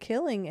did the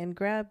killing and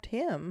grabbed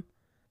him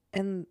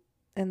and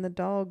the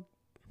dog,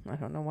 I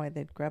don't know why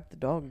they'd grab the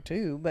dog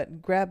too,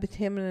 but grabbed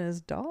him and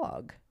his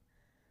dog.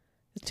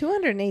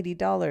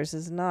 $280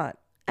 is not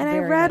and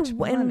very I read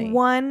much money.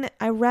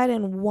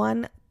 in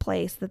one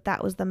place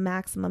that was the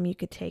maximum you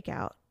could take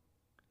out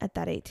at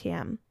that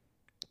ATM.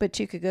 But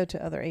you could go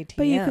to other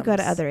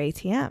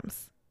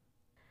ATMs.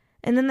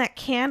 And then that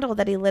candle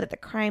that he lit at the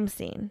crime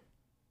scene.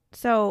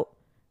 So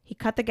he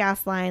cut the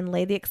gas line,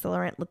 laid the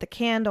accelerant, lit the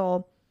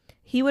candle.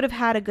 He would have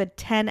had a good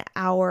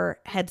 10-hour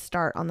head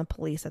start on the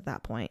police at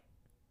that point.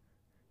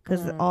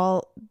 Because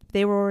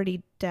they were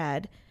already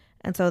dead.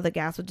 And so the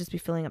gas would just be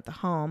filling up the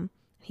home.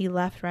 He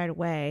left right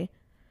away.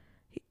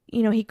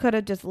 He could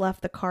have just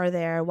left the car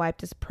there,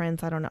 wiped his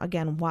prints. I don't know.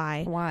 Again,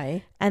 why?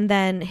 Why? And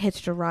then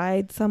hitched a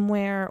ride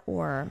somewhere,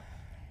 or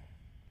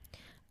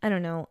I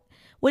don't know.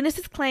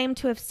 Witnesses claim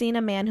to have seen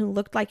a man who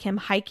looked like him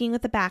hiking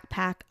with a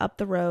backpack up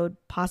the road,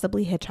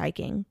 possibly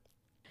hitchhiking.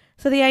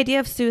 So the idea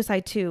of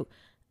suicide too.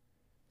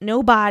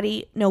 No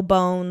body, no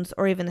bones,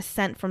 or even a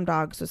scent from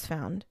dogs was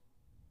found.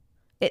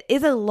 It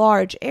is a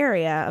large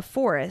area of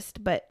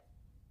forest, but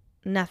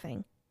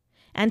nothing.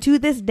 And to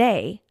this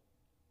day,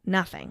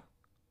 nothing.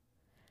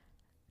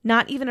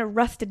 Not even a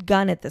rusted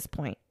gun at this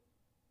point.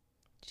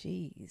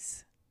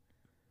 Jeez.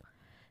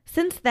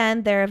 Since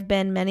then, there have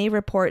been many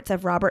reports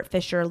of Robert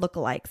Fisher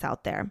lookalikes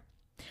out there.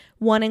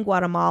 One in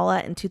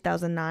Guatemala in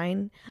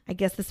 2009. I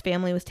guess this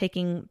family was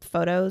taking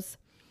photos,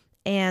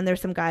 and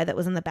there's some guy that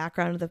was in the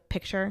background of the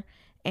picture.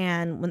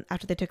 And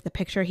after they took the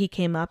picture, he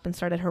came up and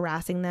started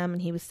harassing them,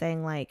 and he was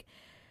saying,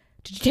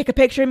 did you take a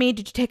picture of me?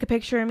 Did you take a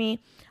picture of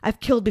me? I've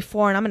killed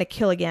before and I'm going to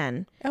kill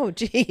again. Oh,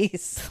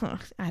 jeez.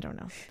 I don't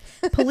know.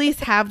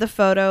 Police have the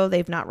photo.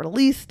 They've not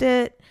released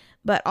it,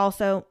 but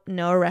also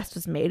no arrest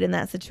was made in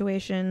that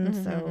situation.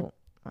 Mm-hmm. So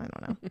I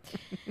don't know.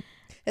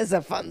 It's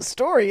a fun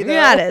story, though.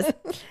 Yeah, it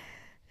is.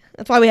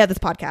 That's why we have this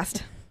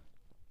podcast.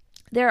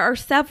 There are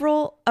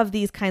several of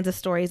these kinds of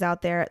stories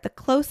out there. The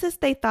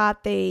closest they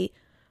thought they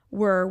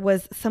were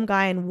was some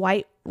guy in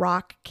White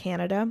Rock,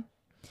 Canada.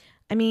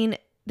 I mean,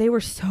 they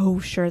were so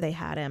sure they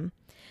had him.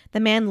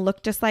 The man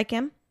looked just like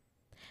him,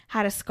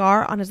 had a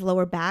scar on his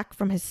lower back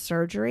from his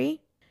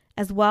surgery,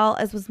 as well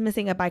as was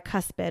missing a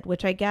bicuspid,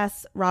 which I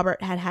guess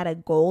Robert had a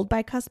gold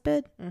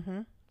bicuspid.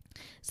 Mm-hmm.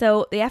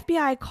 So the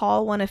FBI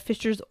called one of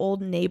Fisher's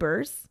old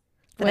neighbors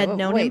that had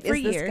known him for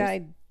years. Is this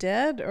guy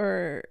dead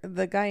or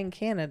the guy in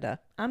Canada?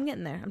 I'm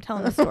getting there. I'm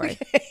telling the story.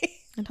 Okay.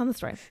 I'm telling the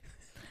story.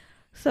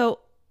 So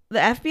The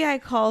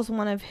FBI calls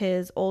one of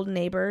his old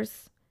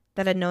neighbors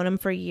that had known him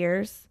for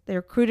years. They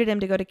recruited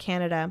him to go to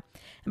Canada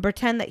and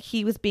pretend that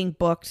he was being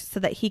booked so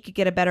that he could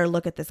get a better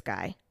look at this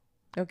guy.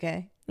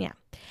 Okay. Yeah.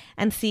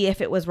 And see if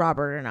it was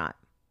Robert or not.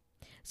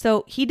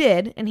 So he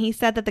did. And he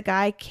said that the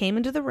guy came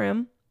into the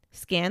room,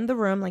 scanned the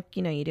room like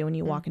you know you do when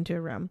you walk into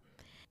a room,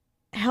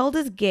 held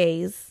his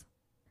gaze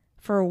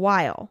for a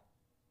while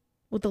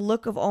with a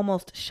look of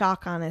almost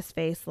shock on his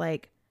face,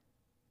 like,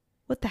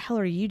 what the hell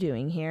are you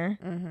doing here?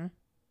 Mm-hmm.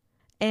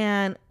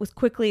 And was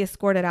quickly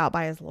escorted out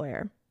by his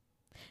lawyer.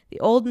 The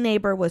old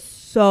neighbor was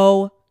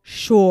so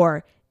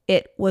sure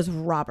it was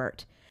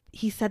Robert.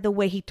 He said the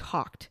way he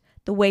talked,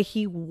 the way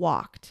he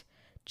walked,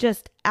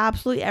 just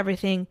absolutely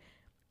everything.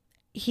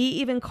 He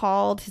even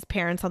called his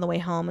parents on the way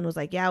home and was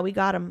like, yeah, we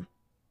got him.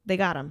 They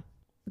got him.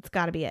 It's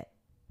got to be it.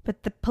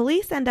 But the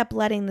police end up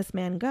letting this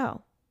man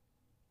go.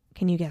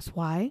 Can you guess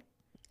why?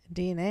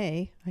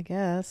 DNA, I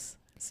guess.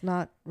 It's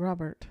not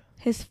Robert.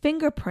 His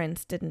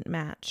fingerprints didn't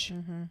match.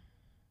 Mm-hmm.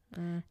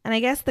 Mm. And I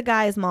guess the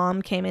guy's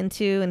mom came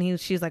into and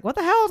she's like, what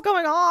the hell is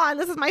going on?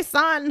 This is my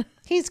son.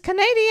 He's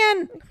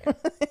Canadian.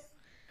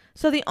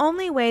 So the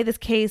only way this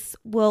case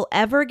will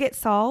ever get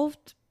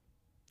solved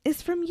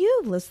is from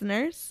you,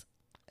 listeners.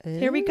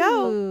 Here we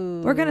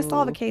go. We're going to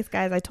solve a case,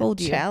 guys. I told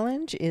you.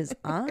 Challenge is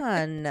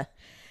on.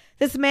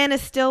 This man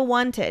is still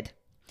wanted.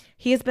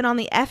 He has been on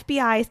the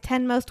FBI's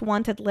 10 most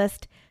wanted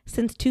list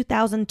since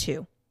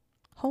 2002.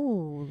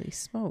 Holy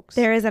smokes.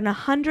 There is an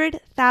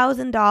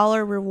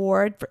 $100,000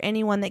 reward for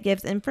anyone that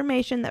gives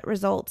information that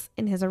results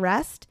in his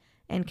arrest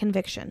and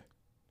conviction.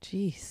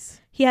 Jeez.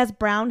 He has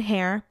brown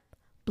hair,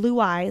 blue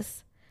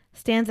eyes,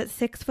 stands at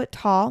 6 foot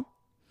tall.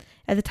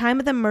 At the time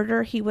of the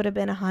murder, he would have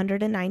been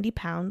 190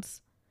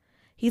 pounds.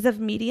 He's of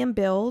medium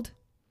build.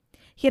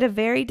 He had a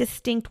very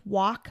distinct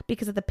walk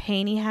because of the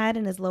pain he had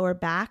in his lower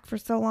back for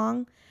so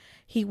long.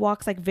 He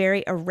walks like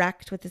very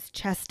erect with his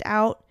chest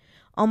out,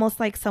 almost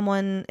like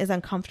someone is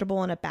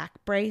uncomfortable in a back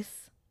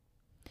brace.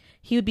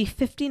 He would be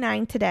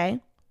 59 today.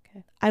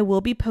 Okay. I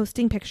will be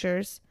posting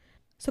pictures.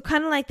 So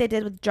kind of like they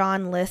did with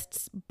John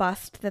List's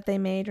bust that they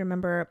made.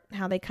 Remember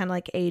how they kind of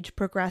like age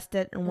progressed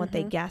it and what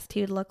they guessed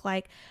he would look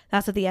like?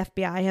 That's what the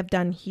FBI have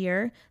done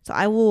here. So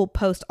I will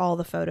post all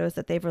the photos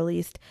that they've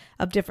released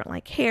of different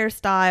like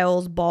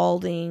hairstyles,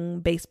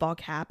 balding, baseball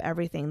cap,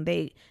 everything.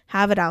 They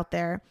have it out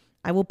there.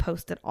 I will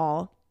post it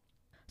all.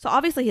 So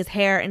obviously his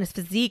hair and his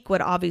physique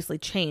would obviously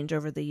change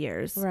over the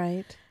years.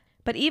 Right.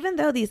 But even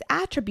though these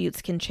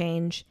attributes can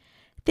change,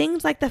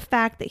 things like the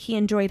fact that he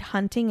enjoyed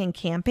hunting and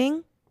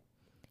camping,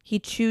 he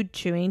chewed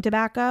chewing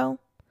tobacco,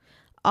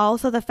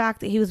 also the fact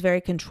that he was very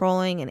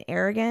controlling and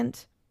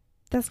arrogant,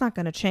 that's not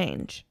going to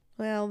change.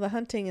 Well, the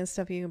hunting and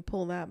stuff, you can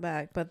pull that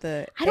back, but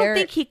I don't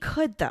think he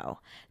could, though.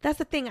 That's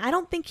the thing. I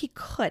don't think he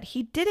could.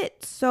 He did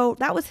it so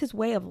that was his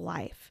way of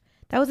life.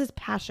 That was his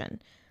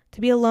passion,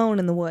 to be alone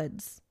in the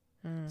woods.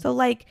 So,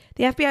 like,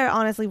 the FBI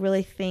honestly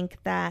really think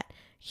that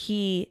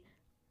he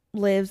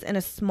lives in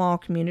a small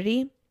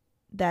community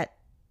that,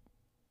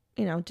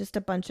 you know, just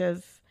a bunch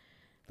of,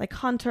 like,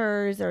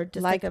 hunters or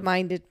just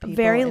like-minded people.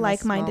 Very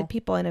like-minded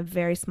people in a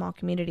very small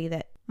community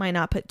that might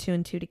not put two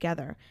and two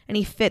together. And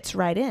he fits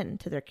right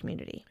into their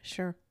community.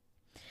 Sure.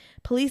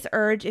 Police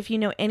urge, if you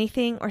know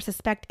anything or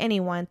suspect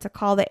anyone, to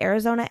call the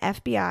Arizona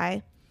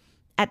FBI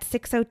at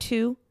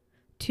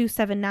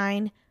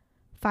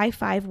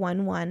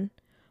 602-279-5511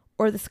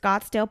 or the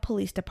Scottsdale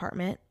Police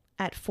Department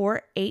at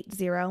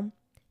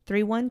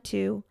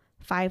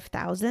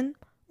 480-312-5000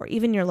 or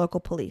even your local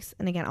police.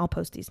 And again, I'll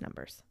post these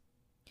numbers.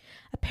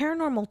 A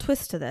paranormal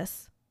twist to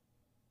this.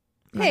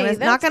 Hey,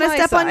 not going to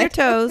step on your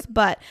toes,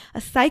 but a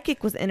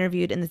psychic was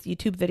interviewed in this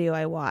YouTube video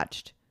I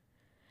watched.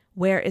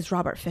 Where is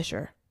Robert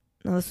Fisher?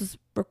 Now, this was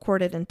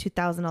recorded in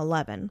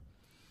 2011.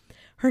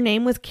 Her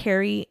name was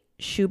Carrie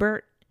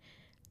Schubert.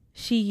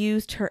 She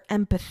used her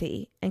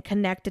empathy and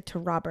connected to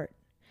Robert.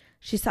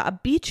 She saw a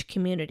beach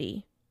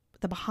community,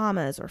 the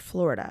Bahamas or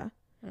Florida,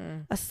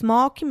 a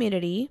small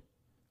community.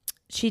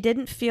 She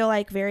didn't feel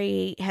like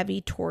very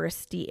heavy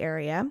touristy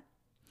area.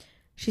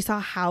 She saw a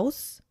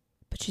house,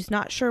 but she's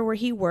not sure where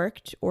he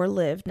worked or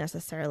lived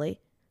necessarily.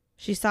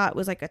 She saw it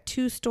was like a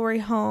 2-story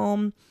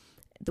home.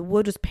 The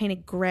wood was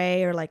painted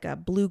gray or like a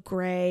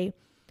blue-gray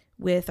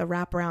with a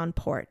wraparound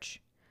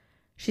porch.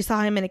 She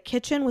saw him in a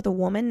kitchen with a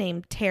woman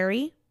named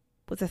Terry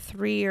with a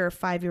 3 or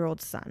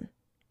 5-year-old son.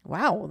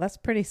 Wow, that's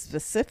pretty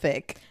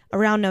specific.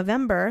 Around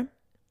November,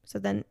 so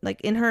then like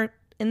in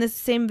this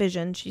same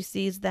vision, she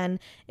sees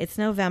then it's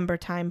November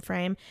time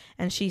frame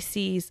and she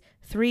sees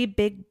 3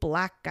 big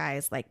black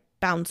guys like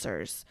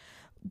bouncers.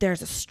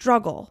 There's a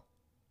struggle.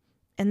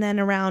 And then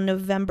around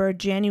November,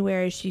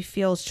 January, she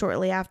feels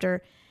shortly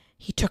after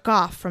he took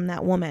off from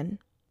that woman.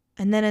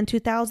 And then in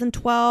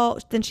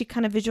 2012, then she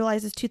kind of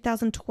visualizes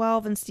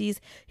 2012 and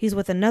sees he's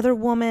with another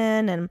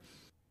woman. And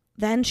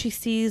then she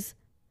sees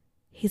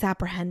he's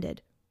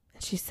apprehended.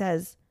 And she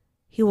says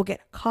he will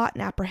get caught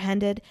and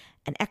apprehended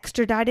and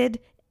extradited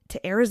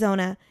to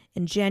Arizona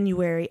in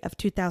January of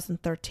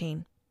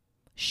 2013.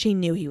 She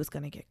knew he was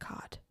going to get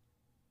caught.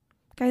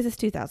 Guys, it's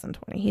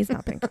 2020. He's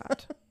not been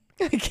caught.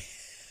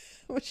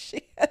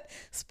 She had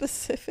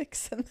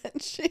specifics, and then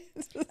she.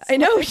 I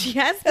know she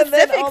has And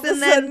specifics, then all of a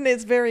sudden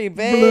it's very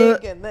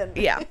vague, and then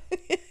yeah.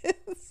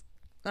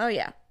 Oh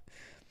yeah.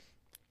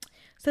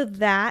 So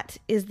that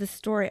is the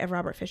story of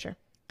Robert Fisher.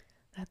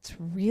 That's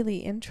really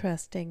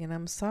interesting, and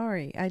I'm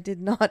sorry I did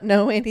not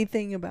know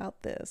anything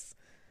about this.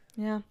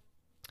 Yeah.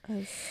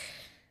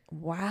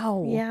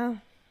 Wow. Yeah.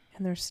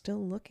 And they're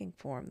still looking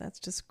for him. That's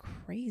just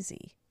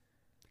crazy.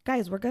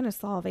 Guys, we're gonna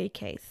solve a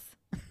case.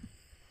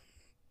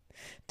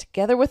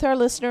 Together with our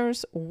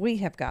listeners, we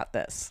have got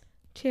this.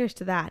 Cheers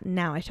to that.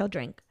 Now I shall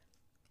drink.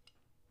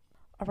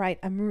 All right,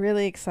 I'm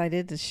really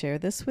excited to share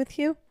this with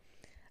you.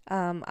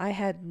 I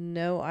had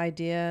no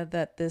idea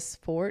that this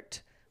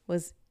fort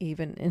was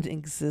even in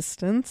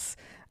existence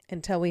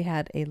until we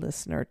had a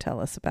listener tell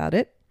us about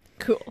it.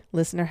 Cool.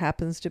 Listener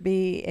happens to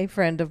be a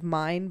friend of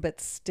mine, but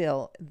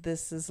still,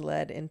 this has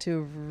led into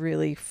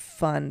really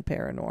fun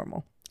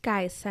paranormal.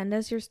 Guys, send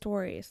us your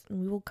stories, and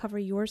we will cover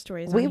your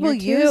stories. We on will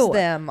here use too.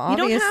 them,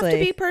 obviously. You don't have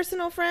to be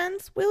personal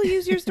friends. We'll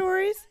use your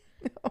stories.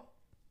 No.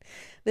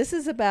 This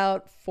is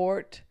about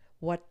Fort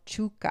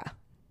Huachuca.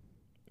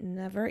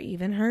 Never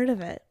even heard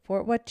of it.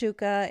 Fort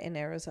Huachuca in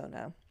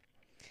Arizona.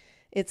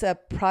 It's a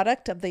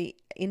product of the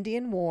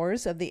Indian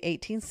Wars of the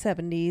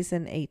 1870s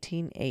and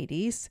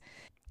 1880s.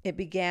 It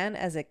began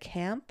as a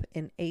camp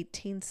in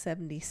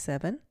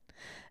 1877,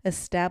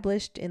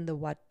 established in the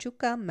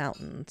Huachuca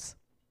Mountains.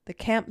 The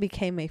camp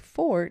became a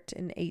fort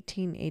in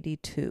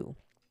 1882.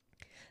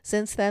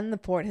 Since then, the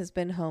fort has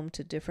been home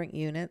to different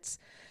units: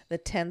 the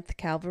 10th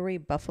Cavalry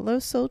Buffalo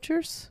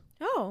Soldiers,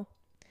 Oh.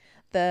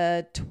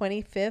 the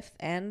 25th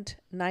and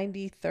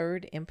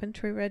 93rd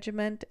Infantry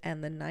Regiment,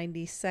 and the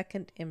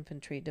 92nd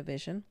Infantry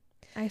Division.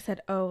 I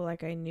said, oh,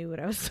 like I knew what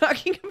I was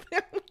talking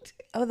about.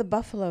 Oh, the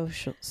Buffalo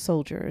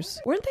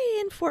Soldiers. Weren't they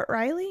in Fort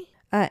Riley?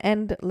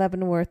 And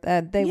Leavenworth.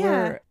 They Yeah.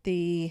 were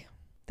the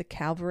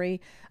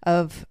cavalry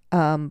of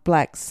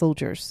black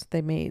soldiers.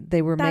 They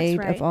were That's made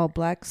right. of all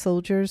black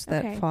soldiers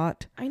that Okay.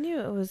 fought. I knew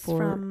it was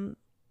from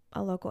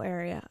a local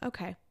area.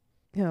 Okay.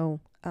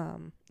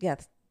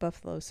 Yes,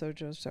 Buffalo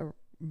Soldiers are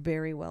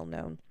very well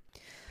known.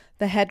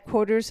 The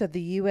headquarters of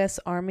the U.S.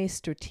 Army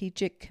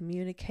Strategic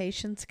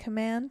Communications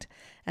Command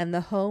and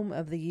the home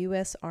of the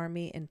U.S.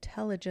 Army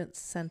Intelligence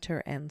Center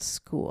and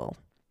School,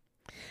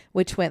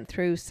 which went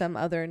through some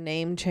other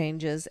name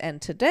changes,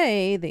 and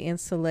today the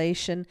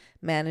Installation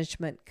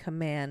Management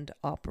Command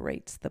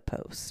operates the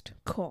post.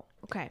 Cool.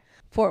 Okay.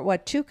 Fort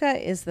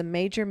Huachuca is the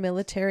major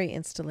military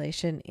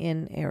installation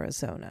in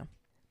Arizona.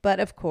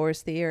 But of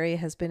course, the area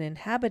has been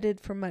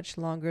inhabited for much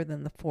longer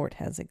than the fort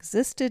has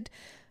existed.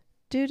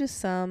 Due to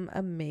some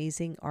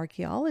amazing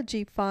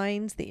archaeology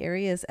finds, the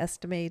area is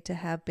estimated to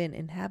have been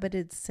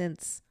inhabited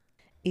since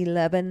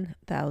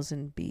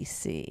 11,000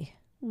 BC.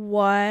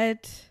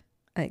 What?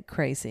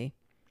 Crazy.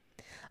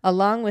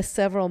 Along with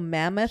several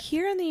mammoth...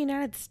 Here in the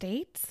United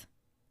States?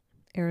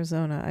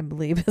 Arizona, I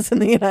believe, is in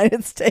the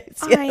United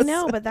States. I Yes.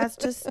 know, but that's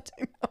just...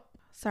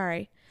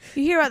 Sorry.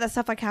 You hear about that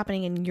stuff like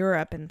happening in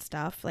Europe and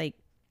stuff, like,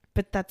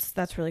 but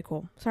that's really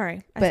cool.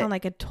 Sorry. I But- sound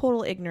like a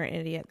total ignorant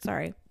idiot.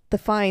 Sorry. The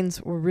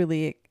finds were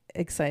really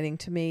exciting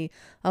to me,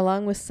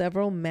 along with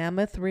several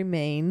mammoth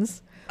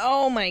remains.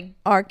 Oh my...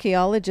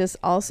 Archaeologists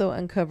also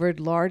uncovered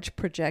large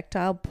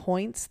projectile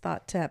points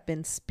thought to have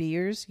been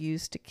spears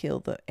used to kill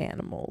the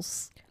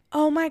animals.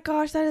 Oh my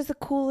gosh, that is the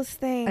coolest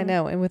thing. I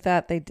know, and with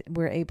that, they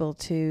were able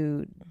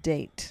to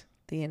date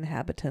the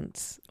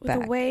inhabitants With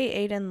back. the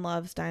way Aiden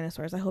loves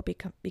dinosaurs, I hope he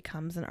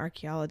becomes an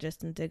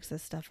archaeologist and digs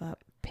this stuff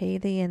up.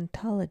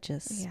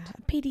 Paleontologist. Yeah,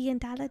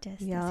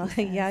 paleontologist. Yeah, as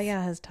he says.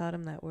 Yaya has taught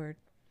him that word.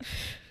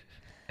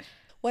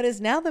 What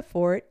is now the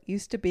fort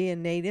used to be a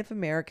Native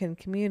American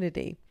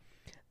community.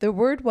 The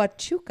word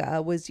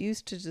Huachuca was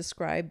used to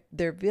describe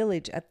their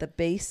village at the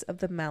base of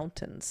the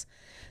mountains.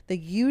 The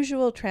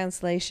usual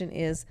translation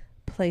is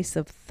place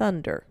of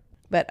thunder,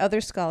 but other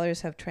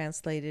scholars have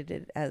translated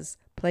it as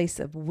place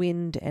of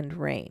wind and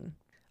rain.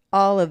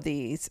 All of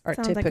these are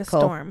Sounds like a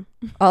typical. storm.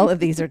 All of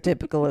these are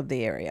typical of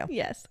the area.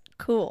 Yes,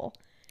 cool.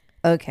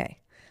 Okay.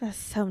 That's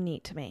so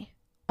neat to me.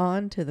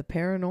 On to the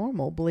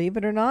paranormal. Believe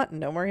it or not,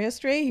 no more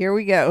history. Here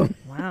we go.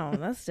 Wow,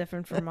 that's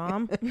different for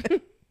Mom.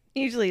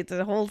 Usually it's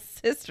a whole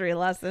history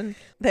lesson.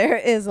 There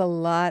is a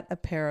lot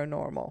of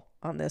paranormal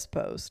on this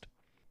post.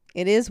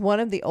 It is one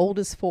of the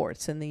oldest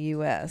forts in the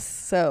U.S.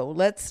 So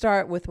let's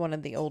start with one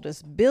of the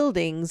oldest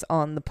buildings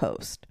on the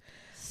post.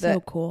 So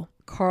The cool.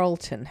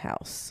 Carlton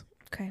House.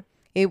 Okay.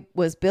 It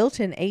was built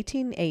in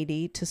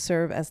 1880 to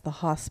serve as the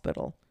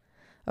hospital.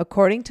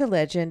 According to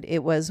legend,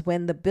 it was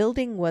when the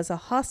building was a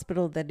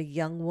hospital that a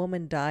young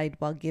woman died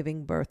while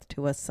giving birth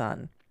to a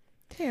son.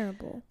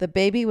 Terrible. The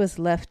baby was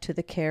left to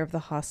the care of the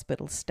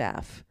hospital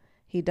staff.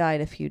 He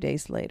died a few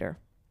days later.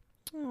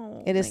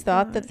 Oh, It is my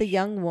thought that the gosh.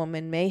 young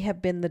woman may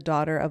have been the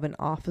daughter of an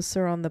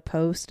officer on the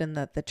post and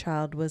that the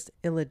child was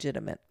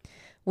illegitimate,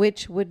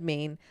 which would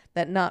mean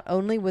that not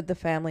only would the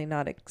family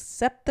not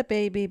accept the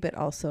baby, but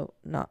also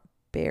not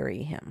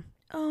bury him.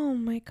 Oh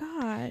my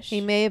gosh. He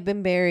may have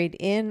been buried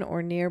in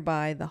or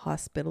nearby the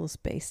hospital's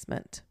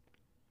basement.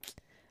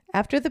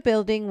 After the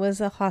building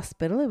was a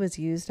hospital, it was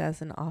used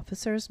as an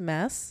officer's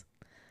mess,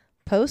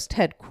 post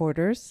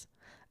headquarters,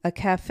 a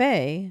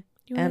cafe,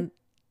 You and want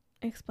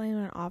to explain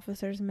what an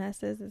officer's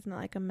mess is? It's not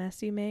like a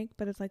mess you make,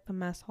 but it's like the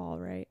mess hall,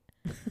 right?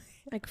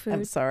 Like food.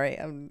 I'm sorry,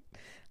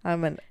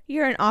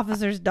 You're an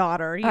officer's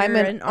daughter. You're I'm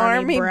an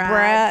army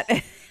brat.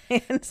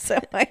 And so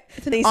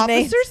it's an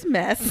officer's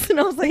mess. And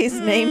I was like, these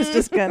names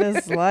just kind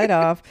of slide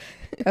off.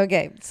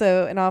 Okay,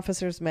 so an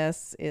officer's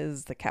mess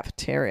is the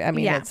cafeteria. I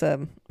mean, it's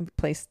a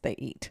place they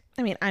eat.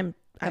 I mean,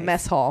 a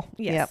mess hall.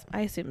 Yes, Yep.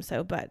 I assume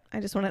so, but I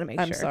just wanted to make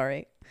sure. I'm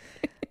sorry.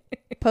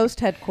 Post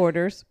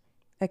headquarters,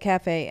 a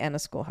cafe, and a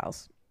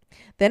schoolhouse.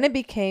 Then it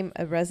became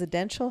a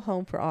residential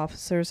home for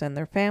officers and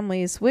their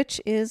families,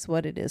 which is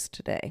what it is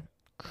today.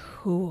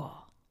 Cool.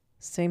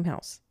 Same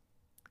house.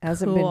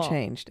 Hasn't been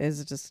changed.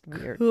 It's just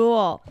weird.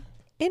 Cool.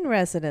 In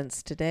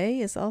residence today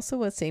is also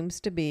what seems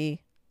to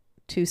be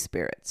two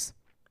spirits.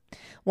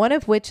 One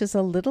of which is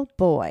a little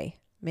boy,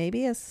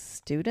 maybe a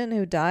student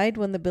who died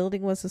when the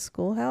building was a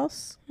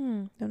schoolhouse.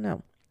 Don't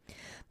know.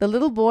 The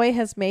little boy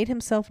has made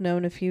himself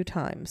known a few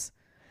times.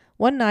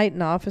 One night,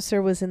 an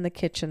officer was in the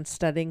kitchen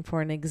studying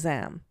for an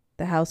exam.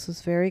 The house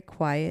was very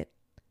quiet.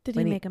 Did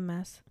he make a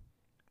mess?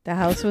 The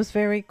house was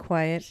very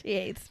quiet. She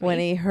hates me. When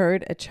he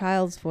heard a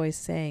child's voice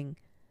saying,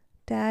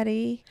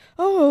 "Daddy,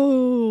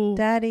 oh,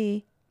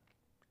 Daddy."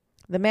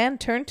 The man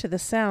turned to the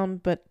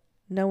sound, but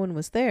no one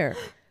was there.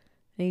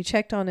 And he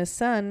checked on his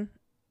son.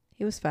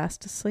 He was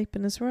fast asleep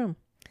in his room.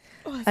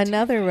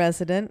 Another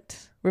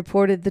resident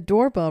reported the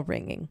doorbell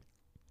ringing.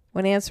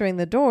 When answering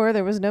the door,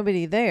 there was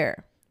nobody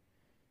there.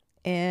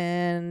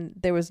 And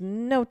there was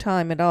no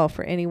time at all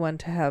for anyone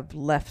to have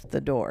left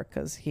the door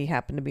because he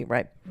happened to be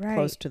right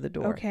close to the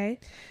door. Okay.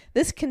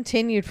 This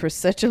continued for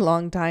such a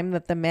long time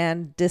that the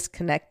man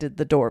disconnected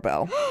the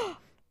doorbell.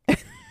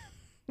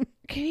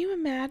 Can you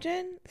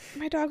imagine?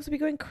 My dogs would be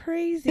going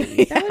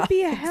crazy. That would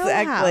be a hell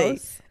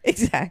house.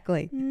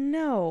 Exactly.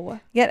 No.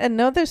 Yet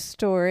another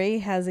story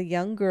has a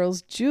young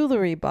girl's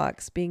jewelry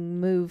box being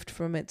moved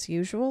from its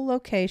usual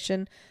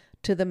location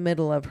to the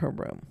middle of her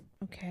room.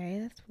 Okay,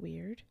 that's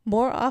weird.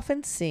 More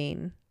often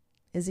seen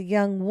is a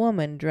young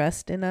woman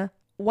dressed in a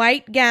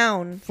white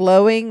gown.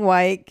 Flowing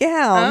white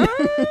gown.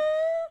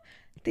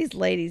 These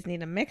ladies need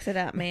to mix it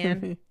up,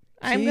 man.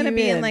 I'm going to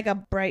be in like a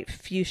bright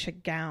fuchsia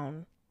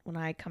gown when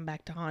I come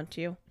back to haunt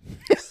you.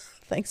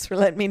 Thanks for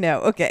letting me know.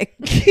 Okay.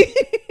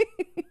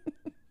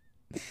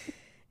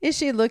 Is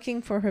she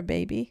looking for her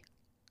baby?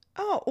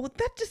 Oh, well,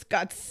 that just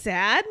got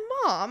sad,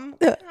 Mom.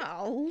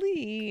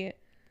 Golly.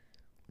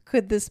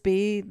 Could this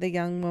be the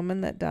young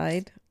woman that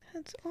died?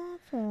 That's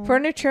awful.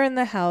 Furniture in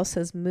the house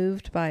has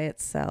moved by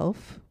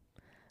itself.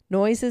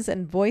 Noises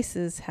and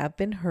voices have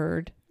been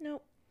heard.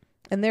 Nope.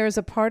 And there is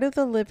a part of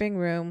the living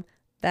room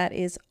that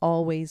is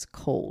always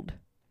cold.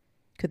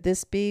 Could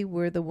this be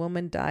where the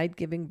woman died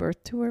giving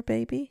birth to her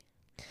baby?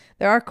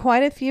 There are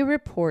quite a few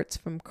reports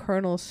from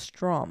Colonel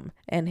Strom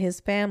and his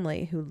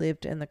family who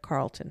lived in the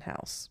Carlton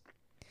house.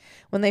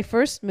 When they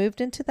first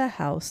moved into the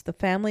house, the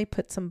family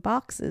put some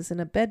boxes in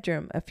a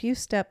bedroom a few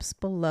steps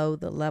below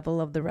the level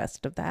of the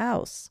rest of the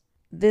house.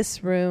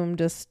 This room,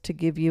 just to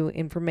give you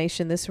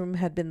information, this room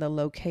had been the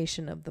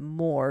location of the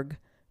morgue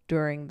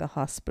during the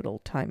hospital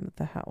time of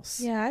the house.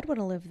 Yeah, I'd want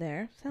to live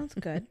there. Sounds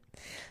good.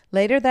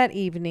 Later that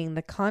evening,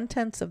 the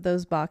contents of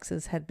those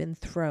boxes had been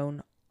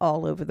thrown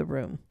all over the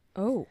room.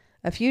 Oh.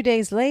 A few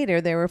days later,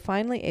 they were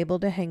finally able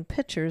to hang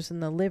pictures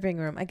in the living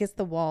room. I guess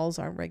the walls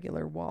aren't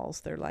regular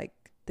walls. They're like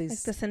these. Like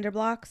the cinder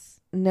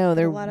blocks? No,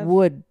 they're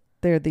wood.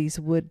 They're these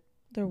wood.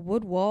 They're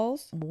wood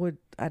walls? Wood.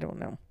 I don't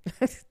know.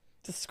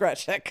 Just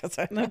scratch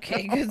that.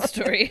 Okay, good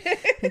story.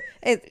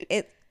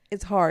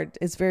 It's hard.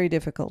 It's very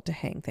difficult to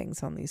hang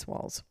things on these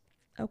walls.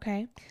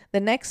 Okay. The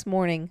next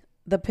morning,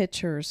 the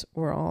pictures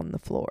were on the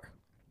floor.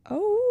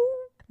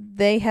 Oh.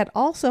 They had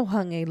also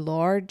hung a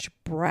large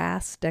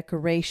brass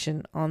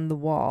decoration on the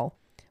wall,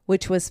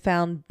 which was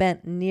found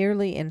bent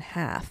nearly in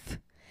half,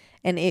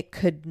 and it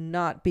could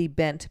not be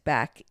bent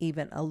back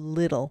even a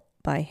little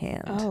by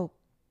hand. Oh,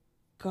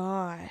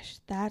 gosh.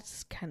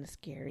 That's kind of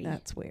scary.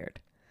 That's weird.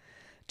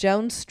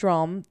 Joan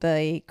Strom,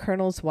 the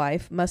colonel's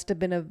wife, must have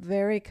been a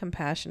very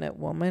compassionate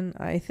woman,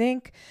 I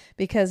think,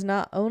 because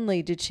not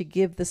only did she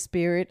give the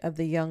spirit of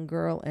the young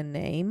girl a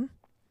name,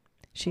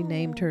 she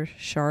named her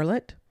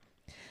Charlotte,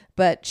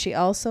 but she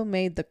also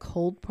made the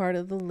cold part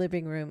of the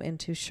living room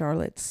into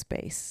Charlotte's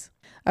space.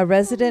 A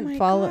resident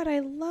followed. God, I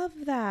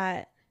love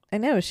that. I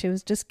know, she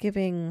was just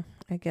giving,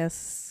 I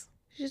guess.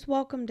 She just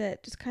welcomed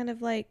it. Just kind of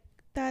like,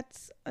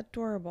 that's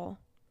adorable.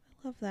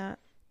 I love that.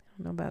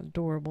 I don't know about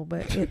adorable,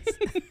 but it's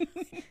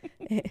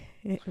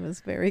it was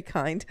very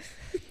kind.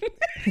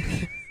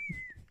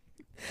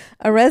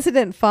 A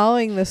resident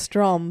following the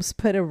Stroms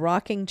put a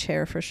rocking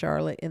chair for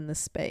Charlotte in the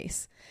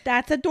space.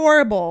 That's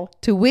adorable.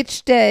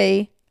 Which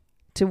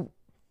to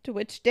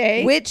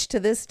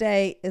this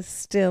day is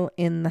still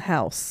in the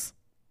house.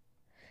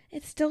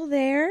 It's still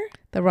there?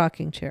 The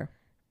rocking chair.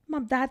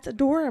 Mom, that's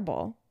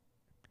adorable.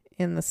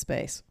 In the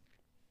space.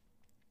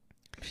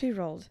 She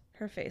rolled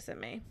her face at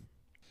me.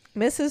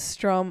 Mrs.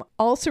 Strom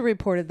also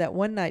reported that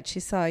one night she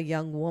saw a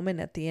young woman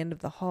at the end of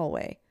the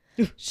hallway.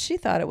 She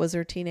thought it was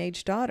her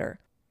teenage daughter,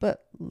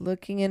 but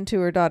looking into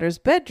her daughter's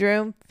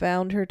bedroom,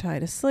 found her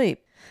tied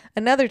asleep.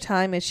 Another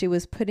time, as she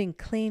was putting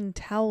clean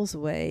towels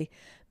away,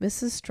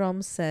 Mrs.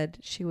 Strom said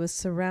she was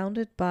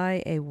surrounded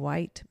by a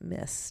white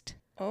mist.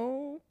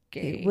 Okay.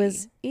 It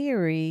was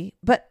eerie,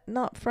 but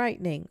not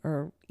frightening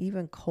or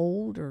even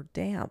cold or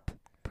damp.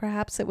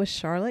 Perhaps it was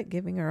Charlotte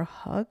giving her a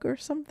hug or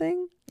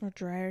something? Or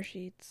dryer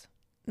sheets.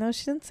 No,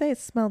 she didn't say it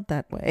smelled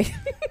that way.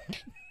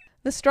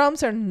 The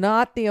Stroms are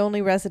not the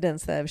only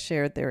residents that have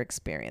shared their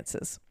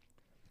experiences.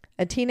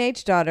 A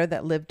teenage daughter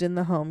that lived in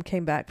the home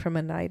came back from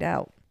a night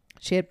out.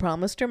 She had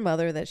promised her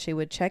mother that she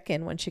would check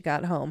in when she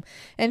got home,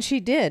 and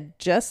she did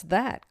just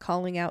that,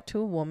 calling out to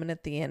a woman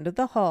at the end of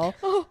the hall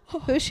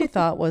who she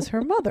thought was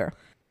her mother.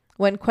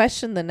 When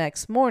questioned the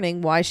next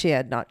morning why she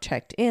had not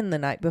checked in the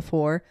night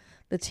before,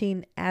 the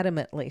teen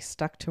adamantly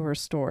stuck to her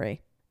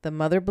story. The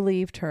mother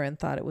believed her and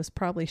thought it was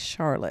probably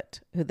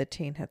Charlotte who the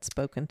teen had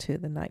spoken to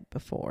the night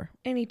before.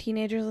 Any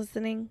teenagers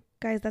listening?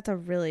 Guys, that's a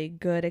really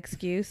good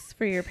excuse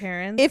for your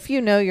parents. If you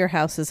know your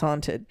house is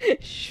haunted.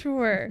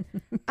 Sure.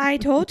 I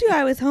told you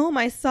I was home.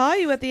 I saw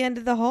you at the end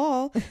of the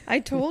hall. I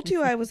told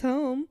you I was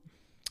home.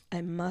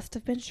 I must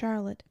have been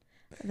Charlotte.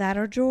 That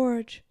or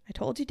George. I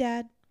told you,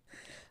 Dad.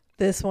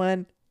 This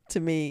one, to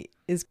me,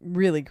 is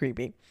really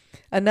creepy.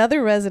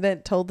 Another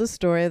resident told the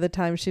story of the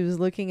time she was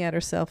looking at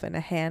herself in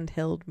a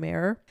handheld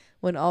mirror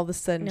when all of a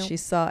sudden she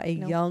saw a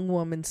young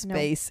woman's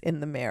face in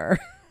the mirror.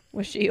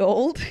 Was she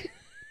old?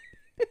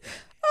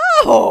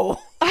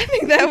 Oh! I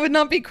think that would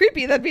not be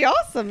creepy. That'd be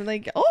awesome.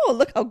 Like, oh,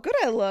 look how good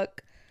I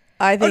look.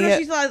 I think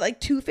she saw like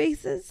two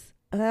faces.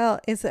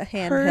 Well, it's a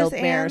handheld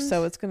mirror, and...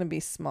 so it's going to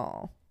be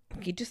small.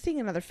 Okay, just seeing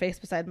another face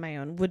beside my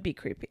own would be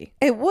creepy.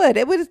 It would.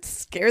 It would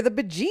scare the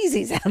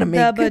bejesus out of me.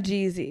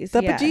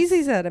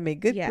 Bejesus out of me.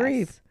 Good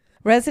grief.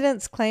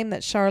 Residents claim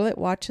that Charlotte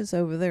watches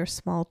over their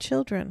small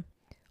children.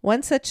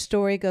 One such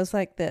story goes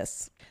like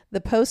this.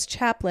 The post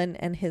chaplain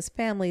and his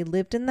family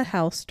lived in the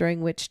house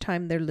during which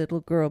time their little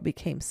girl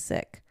became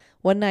sick.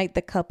 One night,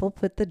 the couple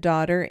put the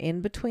daughter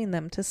in between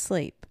them to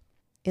sleep.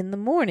 In the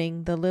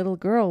morning, the little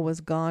girl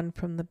was gone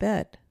from the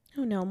bed.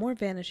 Oh no, more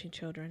vanishing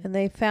children. And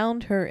they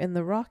found her in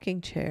the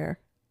rocking chair,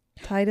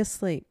 tied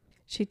asleep.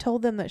 She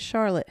told them that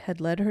Charlotte had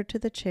led her to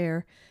the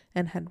chair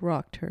and had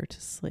rocked her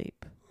to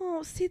sleep.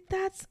 Oh, see,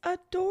 that's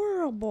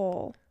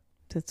adorable.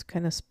 That's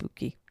kind of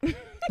spooky.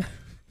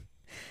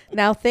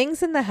 Now,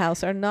 things in the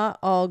house are not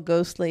all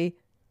ghostly,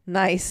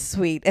 nice,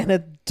 sweet, and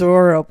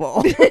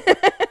adorable.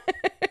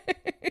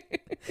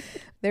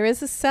 There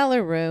is a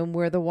cellar room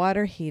where the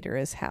water heater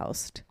is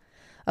housed.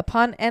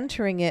 Upon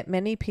entering it,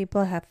 many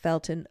people have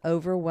felt an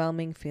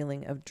overwhelming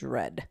feeling of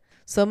dread,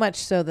 so much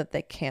so that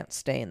they can't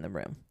stay in the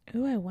room.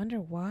 Ooh, I wonder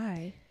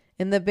why.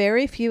 In the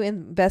very few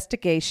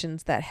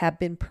investigations that have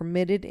been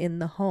permitted in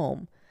the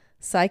home,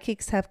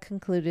 psychics have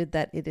concluded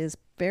that it is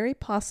very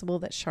possible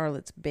that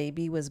Charlotte's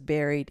baby was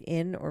buried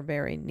in or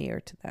very near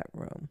to that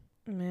room.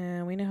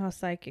 Man, we know how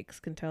psychics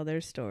can tell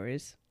their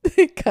stories.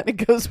 It kind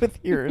of goes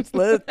with yours.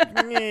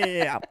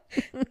 Yeah.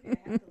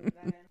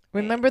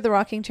 Remember the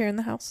rocking chair in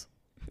the house?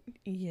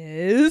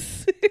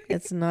 Yes.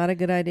 It's not a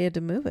good idea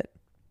to move it.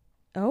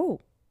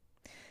 Oh.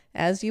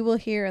 As you will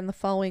hear in the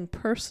following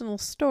personal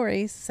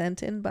stories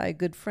sent in by a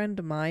good friend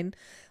of mine,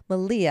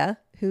 Malia,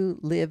 who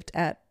lived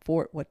at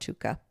Fort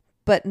Huachuca,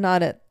 but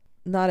not at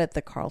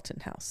the Carlton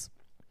House.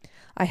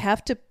 I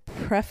have to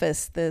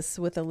preface this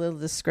with a little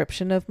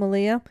description of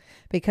Malia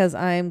because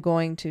I am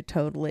going to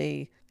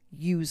totally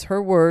use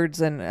her words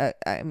and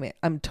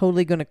I'm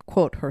totally going to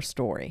quote her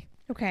story.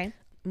 Okay.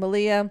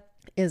 Malia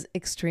is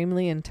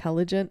extremely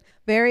intelligent,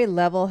 very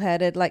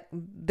level-headed, like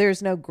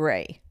there's no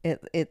gray.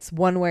 It's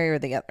one way or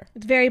the other.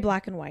 It's very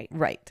black and white.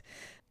 Right.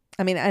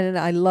 I mean, and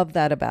I love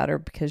that about her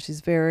because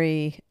she's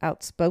very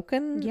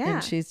outspoken.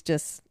 Yeah. And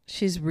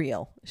she's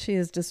real. She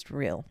is just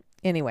real.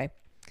 Anyway,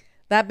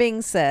 that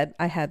being said,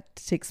 I had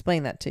to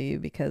explain that to you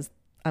because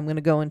I'm going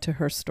to go into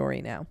her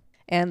story now.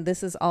 And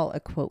this is all a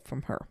quote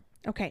from her.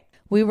 Okay.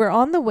 We were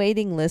on the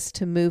waiting list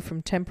to move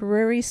from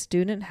temporary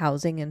student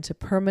housing into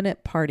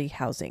permanent party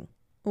housing,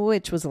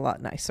 which was a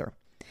lot nicer.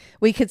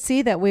 We could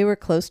see that we were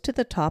close to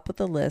the top of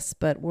the list,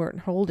 but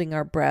weren't holding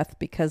our breath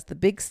because the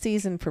big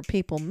season for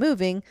people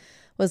moving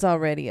was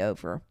already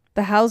over.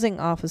 The housing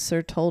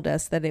officer told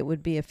us that it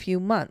would be a few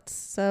months,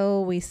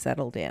 so we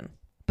settled in.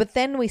 But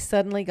then we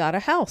suddenly got a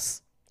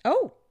house.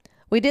 Oh.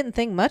 We didn't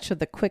think much of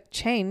the quick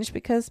change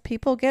because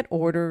people get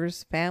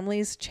orders,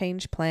 families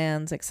change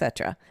plans,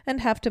 etc.,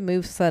 and have to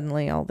move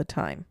suddenly all the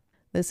time.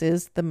 This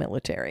is the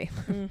military.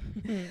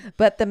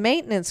 But the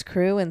maintenance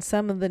crew and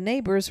some of the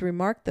neighbors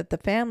remarked that the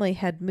family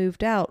had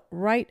moved out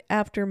right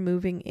after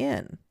moving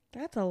in.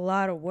 That's a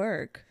lot of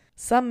work.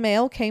 Some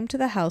mail came to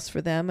the house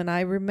for them, and I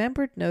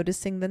remembered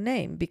noticing the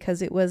name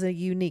because it was a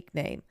unique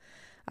name.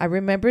 I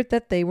remembered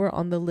that they were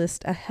on the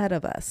list ahead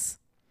of us.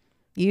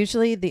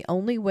 Usually the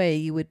only way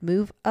you would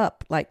move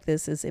up like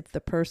this is if the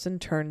person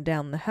turned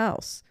down the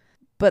house.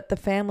 But the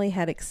family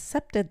had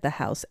accepted the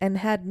house and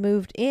had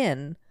moved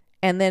in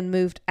and then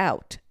moved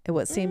out in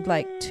what seemed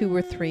like 2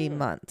 or 3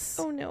 months.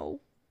 Oh, no.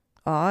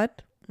 Odd?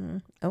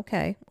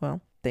 Okay,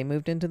 well, they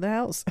moved into the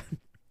house.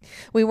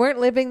 We weren't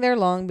living there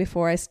long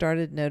before I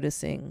started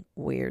noticing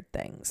weird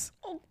things.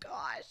 Oh,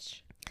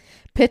 gosh.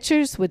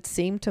 Pictures would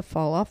seem to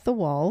fall off the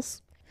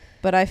walls,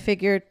 but I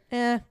figured,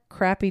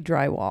 crappy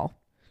drywall.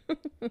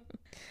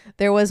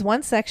 There was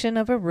one section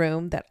of a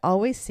room that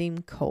always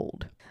seemed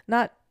cold.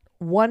 Not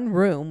one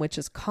room, which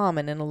is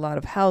common in a lot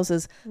of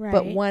houses, Right.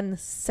 but one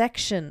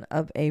section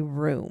of a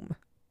room.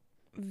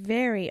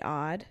 Very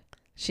odd.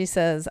 She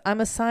says,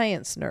 I'm a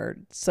science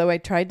nerd, so I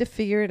tried to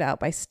figure it out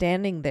by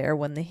standing there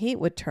when the heat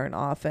would turn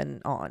off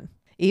and on,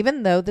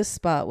 even though the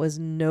spot was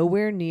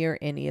nowhere near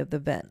any of the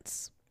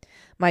vents.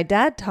 My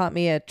dad taught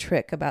me a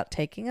trick about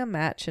taking a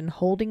match and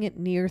holding it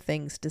near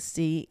things to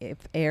see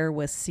if air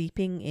was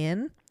seeping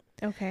in.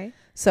 Okay.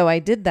 So I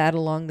did that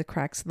along the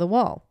cracks of the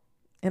wall,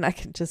 and I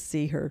can just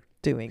see her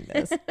doing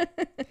this.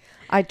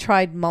 I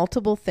tried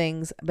multiple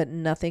things, but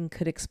nothing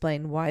could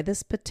explain why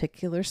this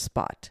particular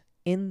spot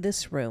in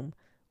this room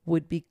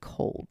would be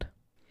cold.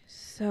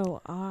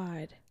 So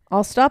odd.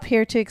 I'll stop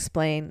here to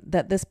explain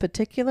that this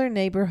particular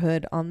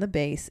neighborhood on the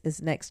base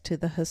is next to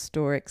the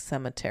historic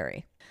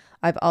cemetery.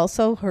 I've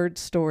also heard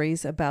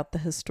stories about the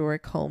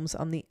historic homes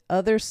on the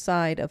other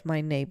side of my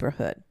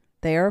neighborhood.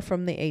 They are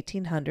from the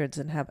 1800s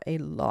and have a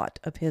lot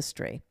of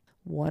history.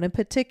 One in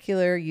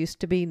particular used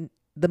to be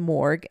the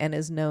morgue and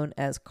is known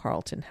as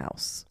Carlton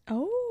House.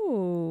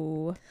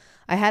 Oh.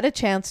 I had a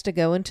chance to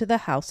go into the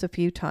house a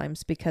few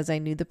times because I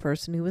knew the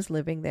person who was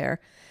living there,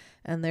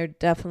 and there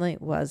definitely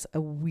was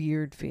a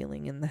weird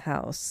feeling in the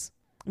house.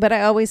 But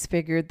I always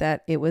figured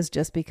that it was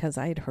just because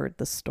I had heard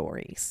the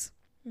stories.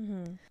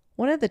 Mm-hmm.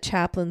 One of the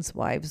chaplain's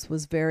wives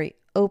was very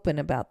open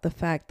about the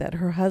fact that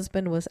her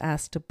husband was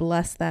asked to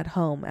bless that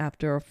home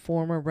after a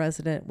former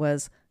resident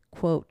was,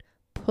 quote,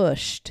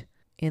 pushed,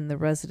 in the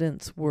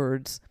resident's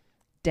words,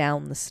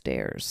 down the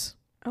stairs.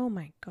 Oh,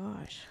 my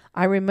gosh.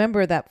 I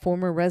remember that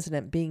former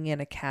resident being in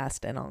a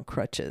cast and on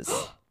crutches,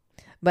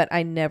 but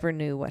I never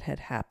knew what had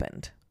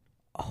happened.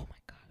 Oh, my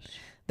gosh.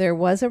 There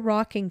was a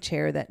rocking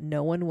chair that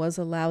no one was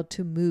allowed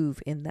to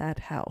move in that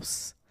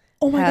house.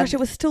 Oh, my Had- gosh. It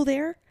was still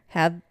there?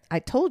 I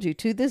told you,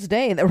 to this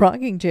day, the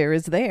rocking chair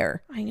is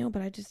there. I know,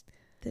 but I just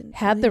didn't.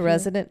 Had the believe you.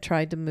 resident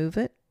tried to move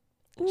it,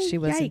 Ooh, she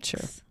wasn't yikes.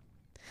 sure.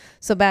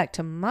 So back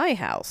to my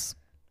house.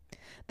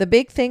 The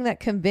big thing that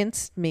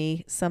convinced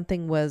me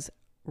something was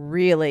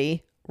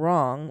really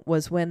wrong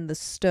was when the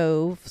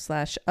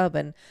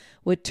stove/oven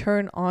would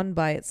turn on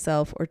by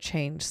itself or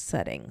change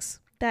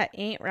settings. That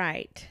ain't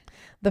right.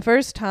 The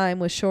first time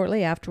was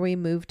shortly after we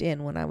moved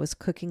in when I was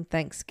cooking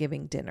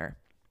Thanksgiving dinner.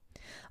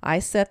 I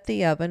set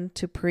the oven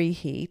to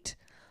preheat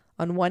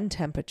on one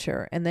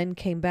temperature and then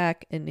came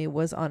back and it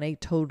was on a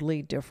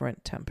totally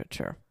different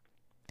temperature.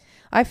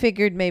 I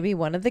figured maybe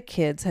one of the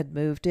kids had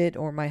moved it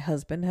or my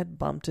husband had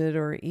bumped it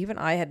or even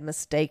I had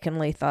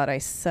mistakenly thought I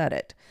set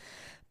it.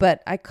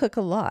 But I cook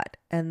a lot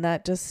and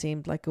that just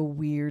seemed like a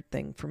weird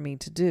thing for me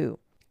to do.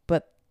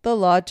 But the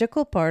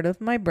logical part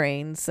of my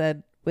brain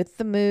said with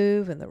the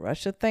move and the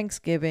rush of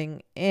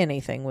Thanksgiving,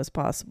 anything was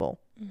possible.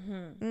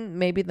 Mm-hmm.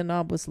 Maybe the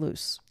knob was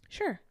loose.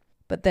 Sure.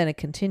 But then it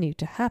continued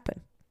to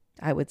happen.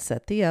 I would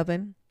set the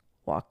oven,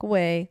 walk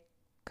away,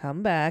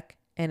 come back,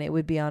 and it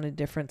would be on a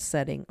different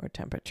setting or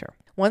temperature.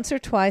 Once or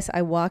twice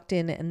I walked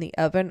in and the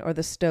oven or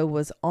the stove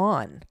was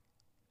on,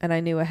 and I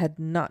knew I had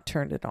not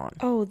turned it on.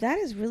 Oh, that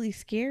is really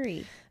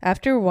scary.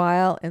 After a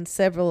while and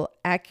several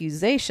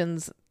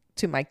accusations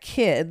to my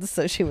kids,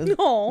 so she was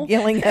No.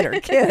 yelling at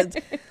her kids,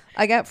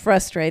 I got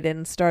frustrated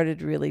and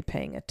started really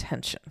paying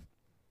attention.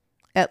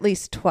 At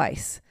least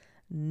twice,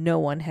 no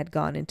one had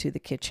gone into the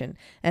kitchen,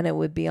 and it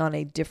would be on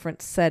a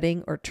different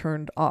setting or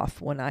turned off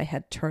when I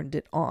had turned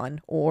it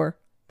on, or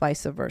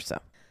vice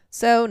versa.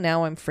 So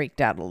now I'm freaked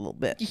out a little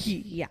bit.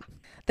 Yeah.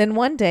 Then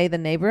one day, the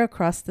neighbor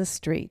across the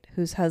street,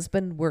 whose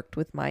husband worked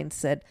with mine,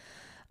 said,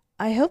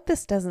 I hope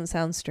this doesn't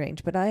sound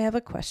strange, but I have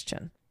a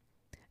question.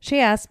 She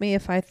asked me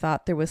if I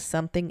thought there was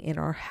something in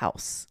our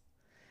house.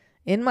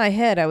 In my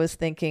head, I was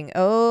thinking,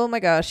 oh my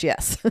gosh,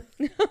 yes.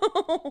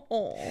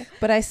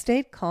 But I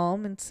stayed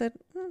calm and said,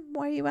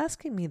 why are you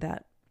asking me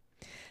that?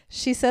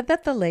 She said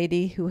that the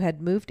lady who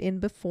had moved in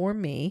before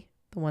me,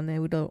 the one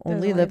that would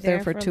only lived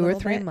there for 2 or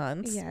 3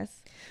 months,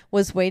 Yes.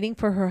 was waiting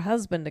for her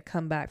husband to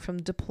come back from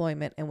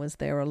deployment and was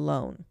there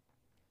alone.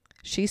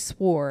 She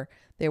swore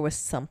there was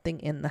something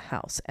in the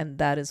house, and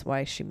that is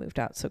why she moved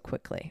out so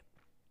quickly.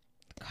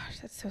 Gosh,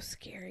 that's so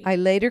scary. I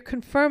later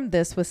confirmed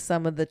this with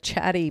some of the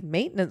chatty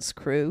maintenance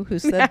crew who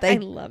said I they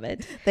love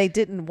it. they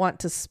didn't want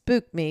to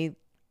spook me,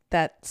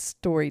 that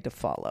story to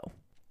follow.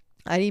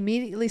 I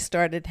immediately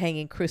started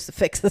hanging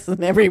crucifixes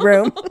in every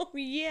room. Oh,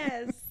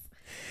 yes.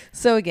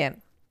 So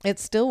again,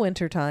 it's still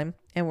wintertime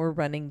and we're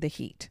running the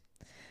heat.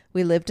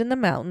 We lived in the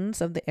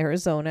mountains of the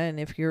Arizona, and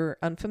if you're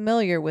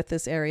unfamiliar with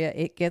this area,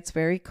 it gets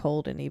very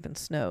cold and even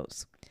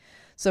snows.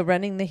 So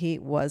running the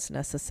heat was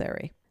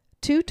necessary.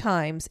 2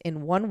 times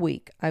in 1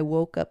 week, I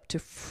woke up to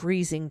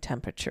freezing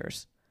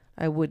temperatures.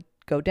 I would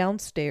go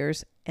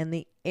downstairs and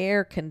the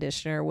air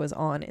conditioner was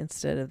on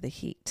instead of the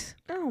heat.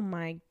 Oh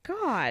my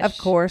gosh. Of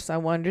course, I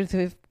wondered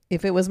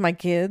if it was my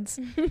kids,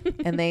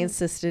 and they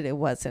insisted it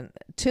wasn't.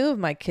 2 of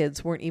my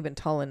kids weren't even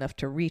tall enough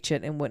to reach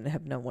it and wouldn't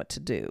have known what to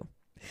do.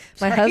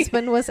 My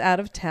husband was out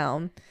of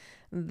town.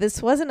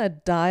 This wasn't a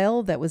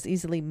dial that was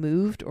easily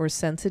moved or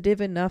sensitive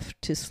enough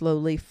to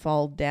slowly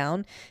fall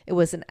down. It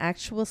was an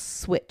actual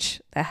switch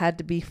that had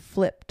to be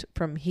flipped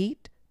from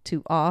heat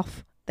to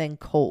off, then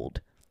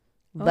cold.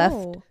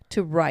 Left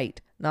to right,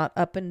 not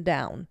up and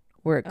down,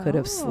 where it could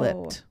have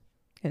slipped.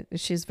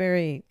 She's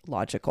very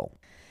logical.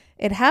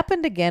 It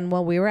happened again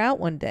while we were out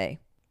one day.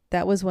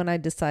 That was when I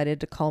decided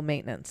to call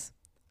maintenance.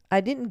 I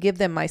didn't give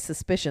them my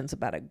suspicions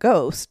about a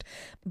ghost,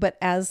 but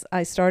as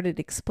I started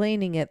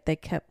explaining it, they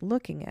kept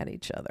looking at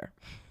each other.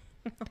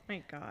 Oh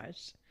my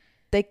gosh.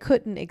 They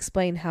couldn't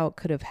explain how it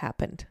could have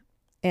happened,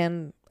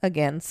 and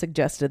again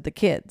suggested the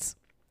kids.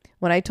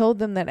 When I told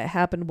them that it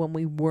happened when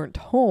we weren't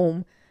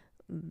home,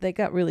 they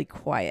got really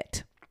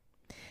quiet.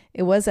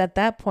 It was at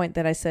that point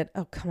that I said,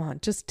 "Oh, come on,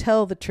 just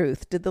tell the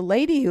truth. Did the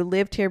lady who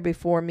lived here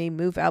before me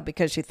move out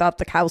because she thought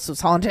the house was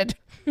haunted?"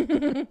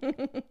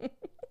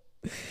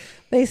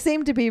 They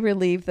seemed to be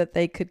relieved that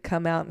they could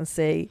come out and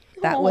say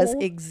that was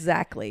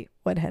exactly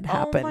what had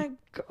happened. Oh my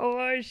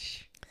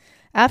gosh.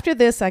 After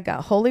this, I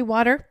got holy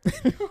water.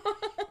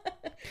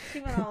 She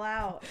went all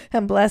out.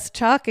 And blessed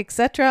chalk,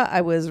 etc.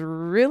 I was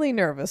really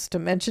nervous to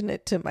mention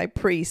it to my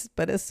priest,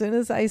 but as soon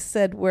as I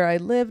said where I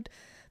lived,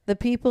 the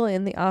people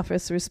in the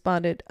office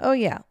responded, "Oh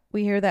yeah,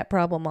 we hear that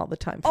problem all the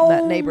time from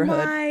that neighborhood."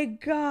 Oh my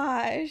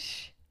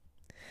gosh.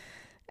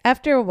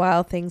 After a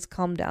while, things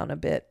calmed down a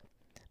bit.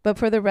 But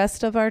for the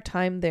rest of our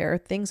time there,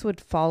 things would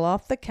fall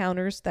off the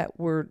counters that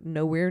were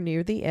nowhere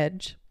near the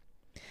edge.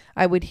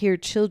 I would hear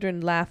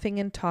children laughing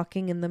and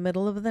talking in the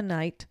middle of the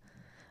night.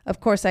 Of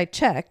course, I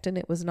checked, and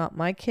it was not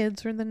my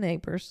kids or the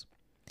neighbors.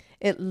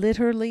 It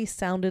literally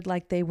sounded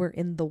like they were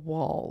in the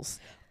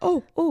walls.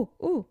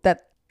 Oh.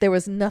 That there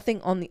was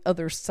nothing on the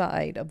other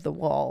side of the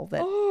wall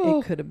that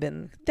it could have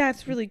been.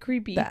 That's really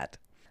creepy. That.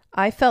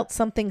 I felt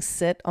something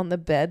sit on the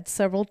bed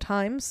several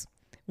times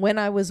when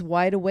I was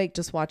wide awake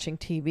just watching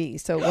TV.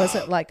 So it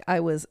wasn't like I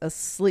was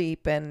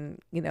asleep and,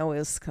 it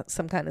was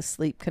some kind of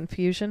sleep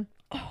confusion.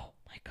 Oh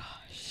my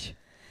gosh.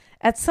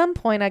 At some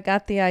point, I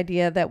got the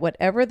idea that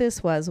whatever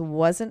this was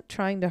wasn't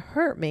trying to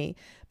hurt me,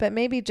 but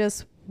maybe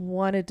just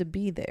wanted to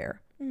be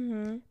there.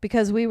 Mm-hmm.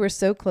 Because we were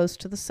so close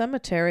to the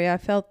cemetery, I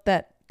felt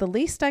that the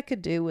least I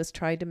could do was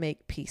try to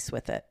make peace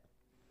with it.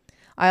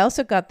 I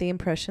also got the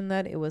impression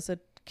that it was a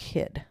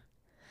kid.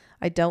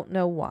 I don't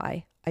know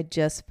why. I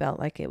just felt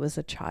like it was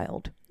a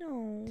child.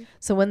 No.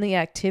 So when the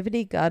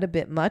activity got a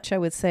bit much, I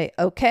would say,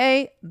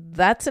 "Okay,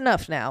 that's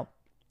enough now."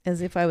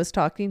 As if I was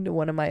talking to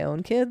one of my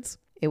own kids.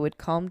 It would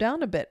calm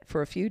down a bit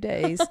for a few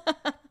days.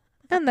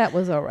 And that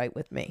was all right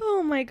with me.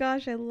 Oh my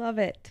gosh, I love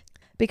it.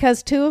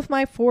 Because 2 of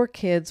my 4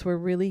 kids were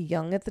really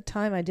young at the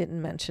time, I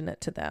didn't mention it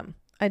to them.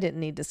 I didn't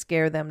need to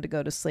scare them to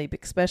go to sleep,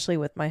 especially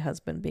with my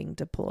husband being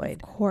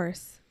deployed. Of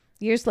course.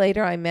 Years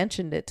later, I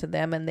mentioned it to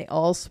them, and they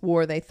all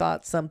swore they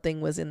thought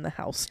something was in the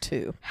house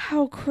too.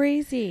 How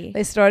crazy.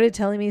 They started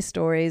telling me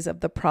stories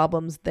of the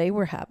problems they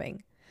were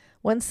having.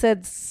 One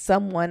said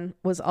someone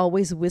was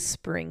always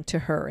whispering to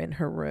her in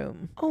her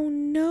room. Oh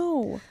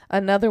no.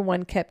 Another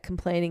one kept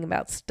complaining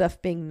about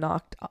stuff being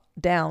knocked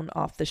down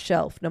off the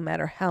shelf, no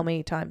matter how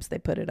many times they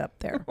put it up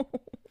there.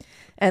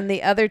 And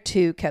the other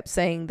 2 kept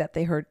saying that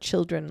they heard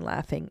children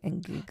laughing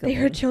and giggling. They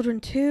heard children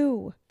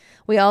too.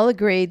 We all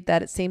agreed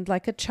that it seemed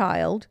like a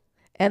child.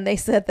 And they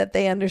said that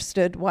they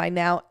understood why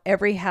now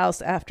every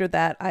house after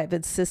that I've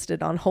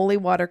insisted on holy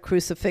water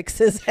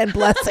crucifixes and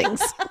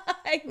blessings.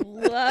 I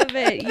love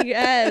it.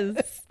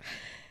 Yes.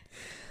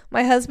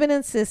 My husband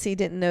insists he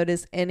didn't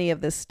notice any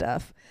of this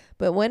stuff.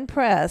 But when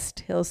pressed,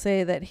 he'll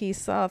say that he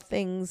saw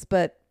things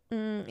but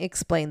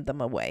explained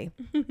them away.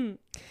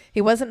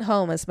 He wasn't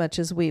home as much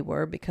as we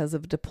were because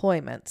of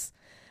deployments.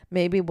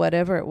 Maybe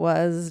whatever it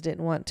was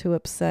didn't want to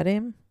upset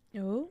him.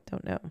 Oh.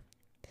 Don't know.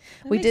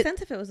 That makes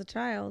sense if it was a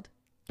child.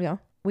 Yeah.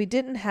 We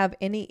didn't have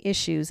any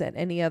issues at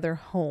any other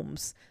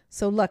homes,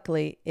 so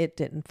luckily it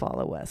didn't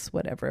follow us,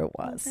 whatever it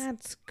was. Oh,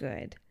 that's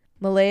good.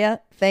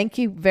 Malaya, thank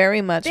you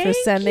very much for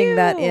sending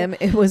that in.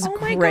 It was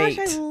great. Oh my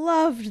gosh, I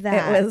loved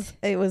that.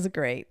 It was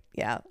great.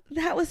 Yeah.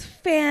 That was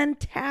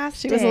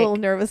fantastic. She was a little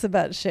nervous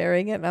about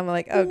sharing it, and I'm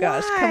like, "Oh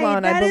gosh, Why? come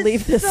on. That I believe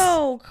is this.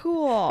 So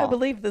cool. I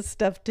believe this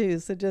stuff too.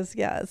 So just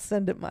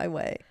send it my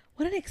way."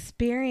 What an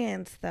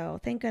experience though.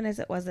 Thank goodness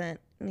it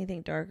wasn't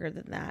anything darker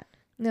than that.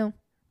 No.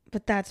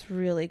 But that's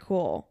really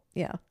cool.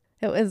 Yeah.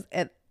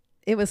 It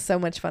was so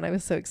much fun. I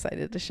was so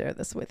excited to share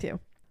this with you.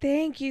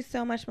 Thank you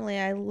so much,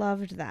 Malia. I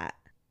loved that.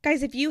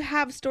 Guys, if you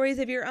have stories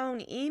of your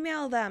own,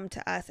 email them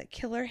to us at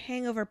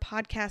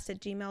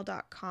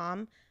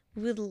killerhangoverpodcast@gmail.com.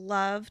 We would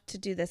love to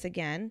do this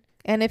again.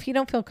 And if you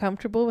don't feel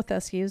comfortable with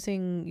us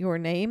using your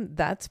name,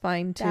 that's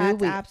fine too.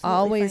 That's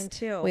absolutely fine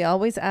too. We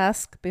always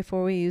ask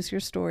before we use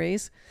your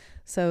stories.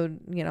 So,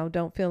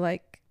 don't feel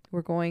like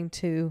we're going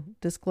to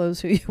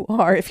disclose who you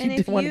are if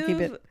you do want to keep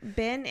it. And if you've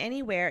been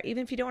anywhere,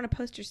 even if you don't want to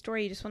post your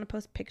story, you just want to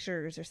post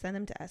pictures or send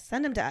them to us,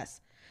 send them to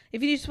us.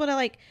 If you just want to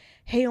like,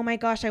 hey, oh my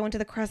gosh, I went to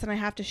the Crescent, I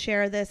have to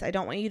share this. I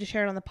don't want you to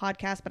share it on the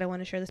podcast, but I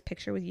want to share this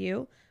picture with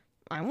you.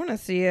 I want to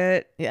see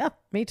it. Yeah,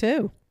 me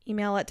too.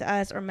 Email it to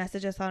us or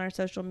message us on our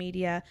social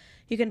media.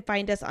 You can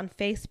find us on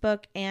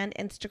Facebook and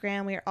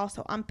Instagram. We are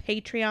also on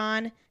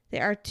Patreon.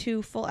 There are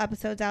 2 full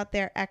episodes out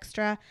there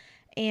extra,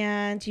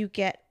 and you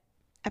get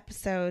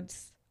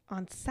episodes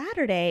on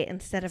Saturday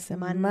instead of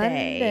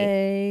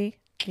Monday.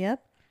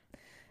 Yep.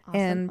 Awesome,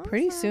 and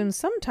pretty soon,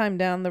 sometime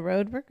down the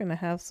road, we're going to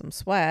have some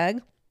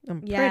swag.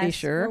 I'm pretty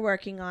sure. We're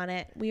working on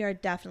it. We are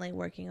definitely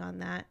working on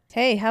that.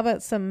 Hey, how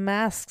about some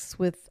masks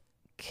with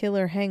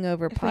Killer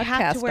Hangover If podcast we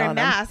have to wear on them?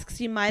 masks,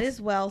 you might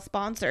as well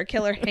sponsor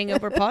Killer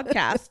Hangover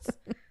podcasts.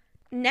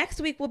 Next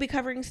week, we'll be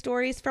covering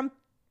stories from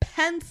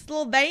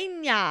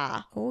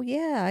Pennsylvania. Oh,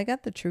 yeah. I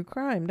got the true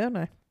crime, don't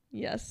I?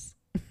 Yes.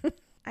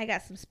 I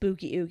got some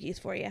spooky oogies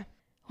for you.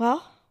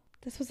 Well,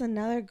 this was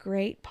another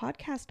great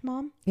podcast,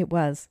 Mom. It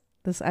was.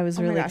 I was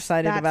really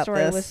excited about that story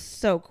this. was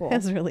so cool. I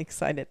was really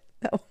excited.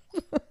 Oh.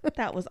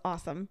 That was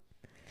awesome.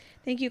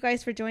 Thank you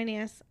guys for joining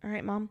us. All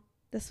right, Mom.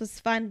 This was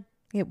fun.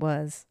 It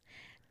was.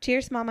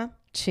 Cheers, Mama.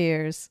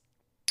 Cheers.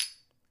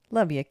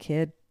 Love you,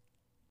 kid.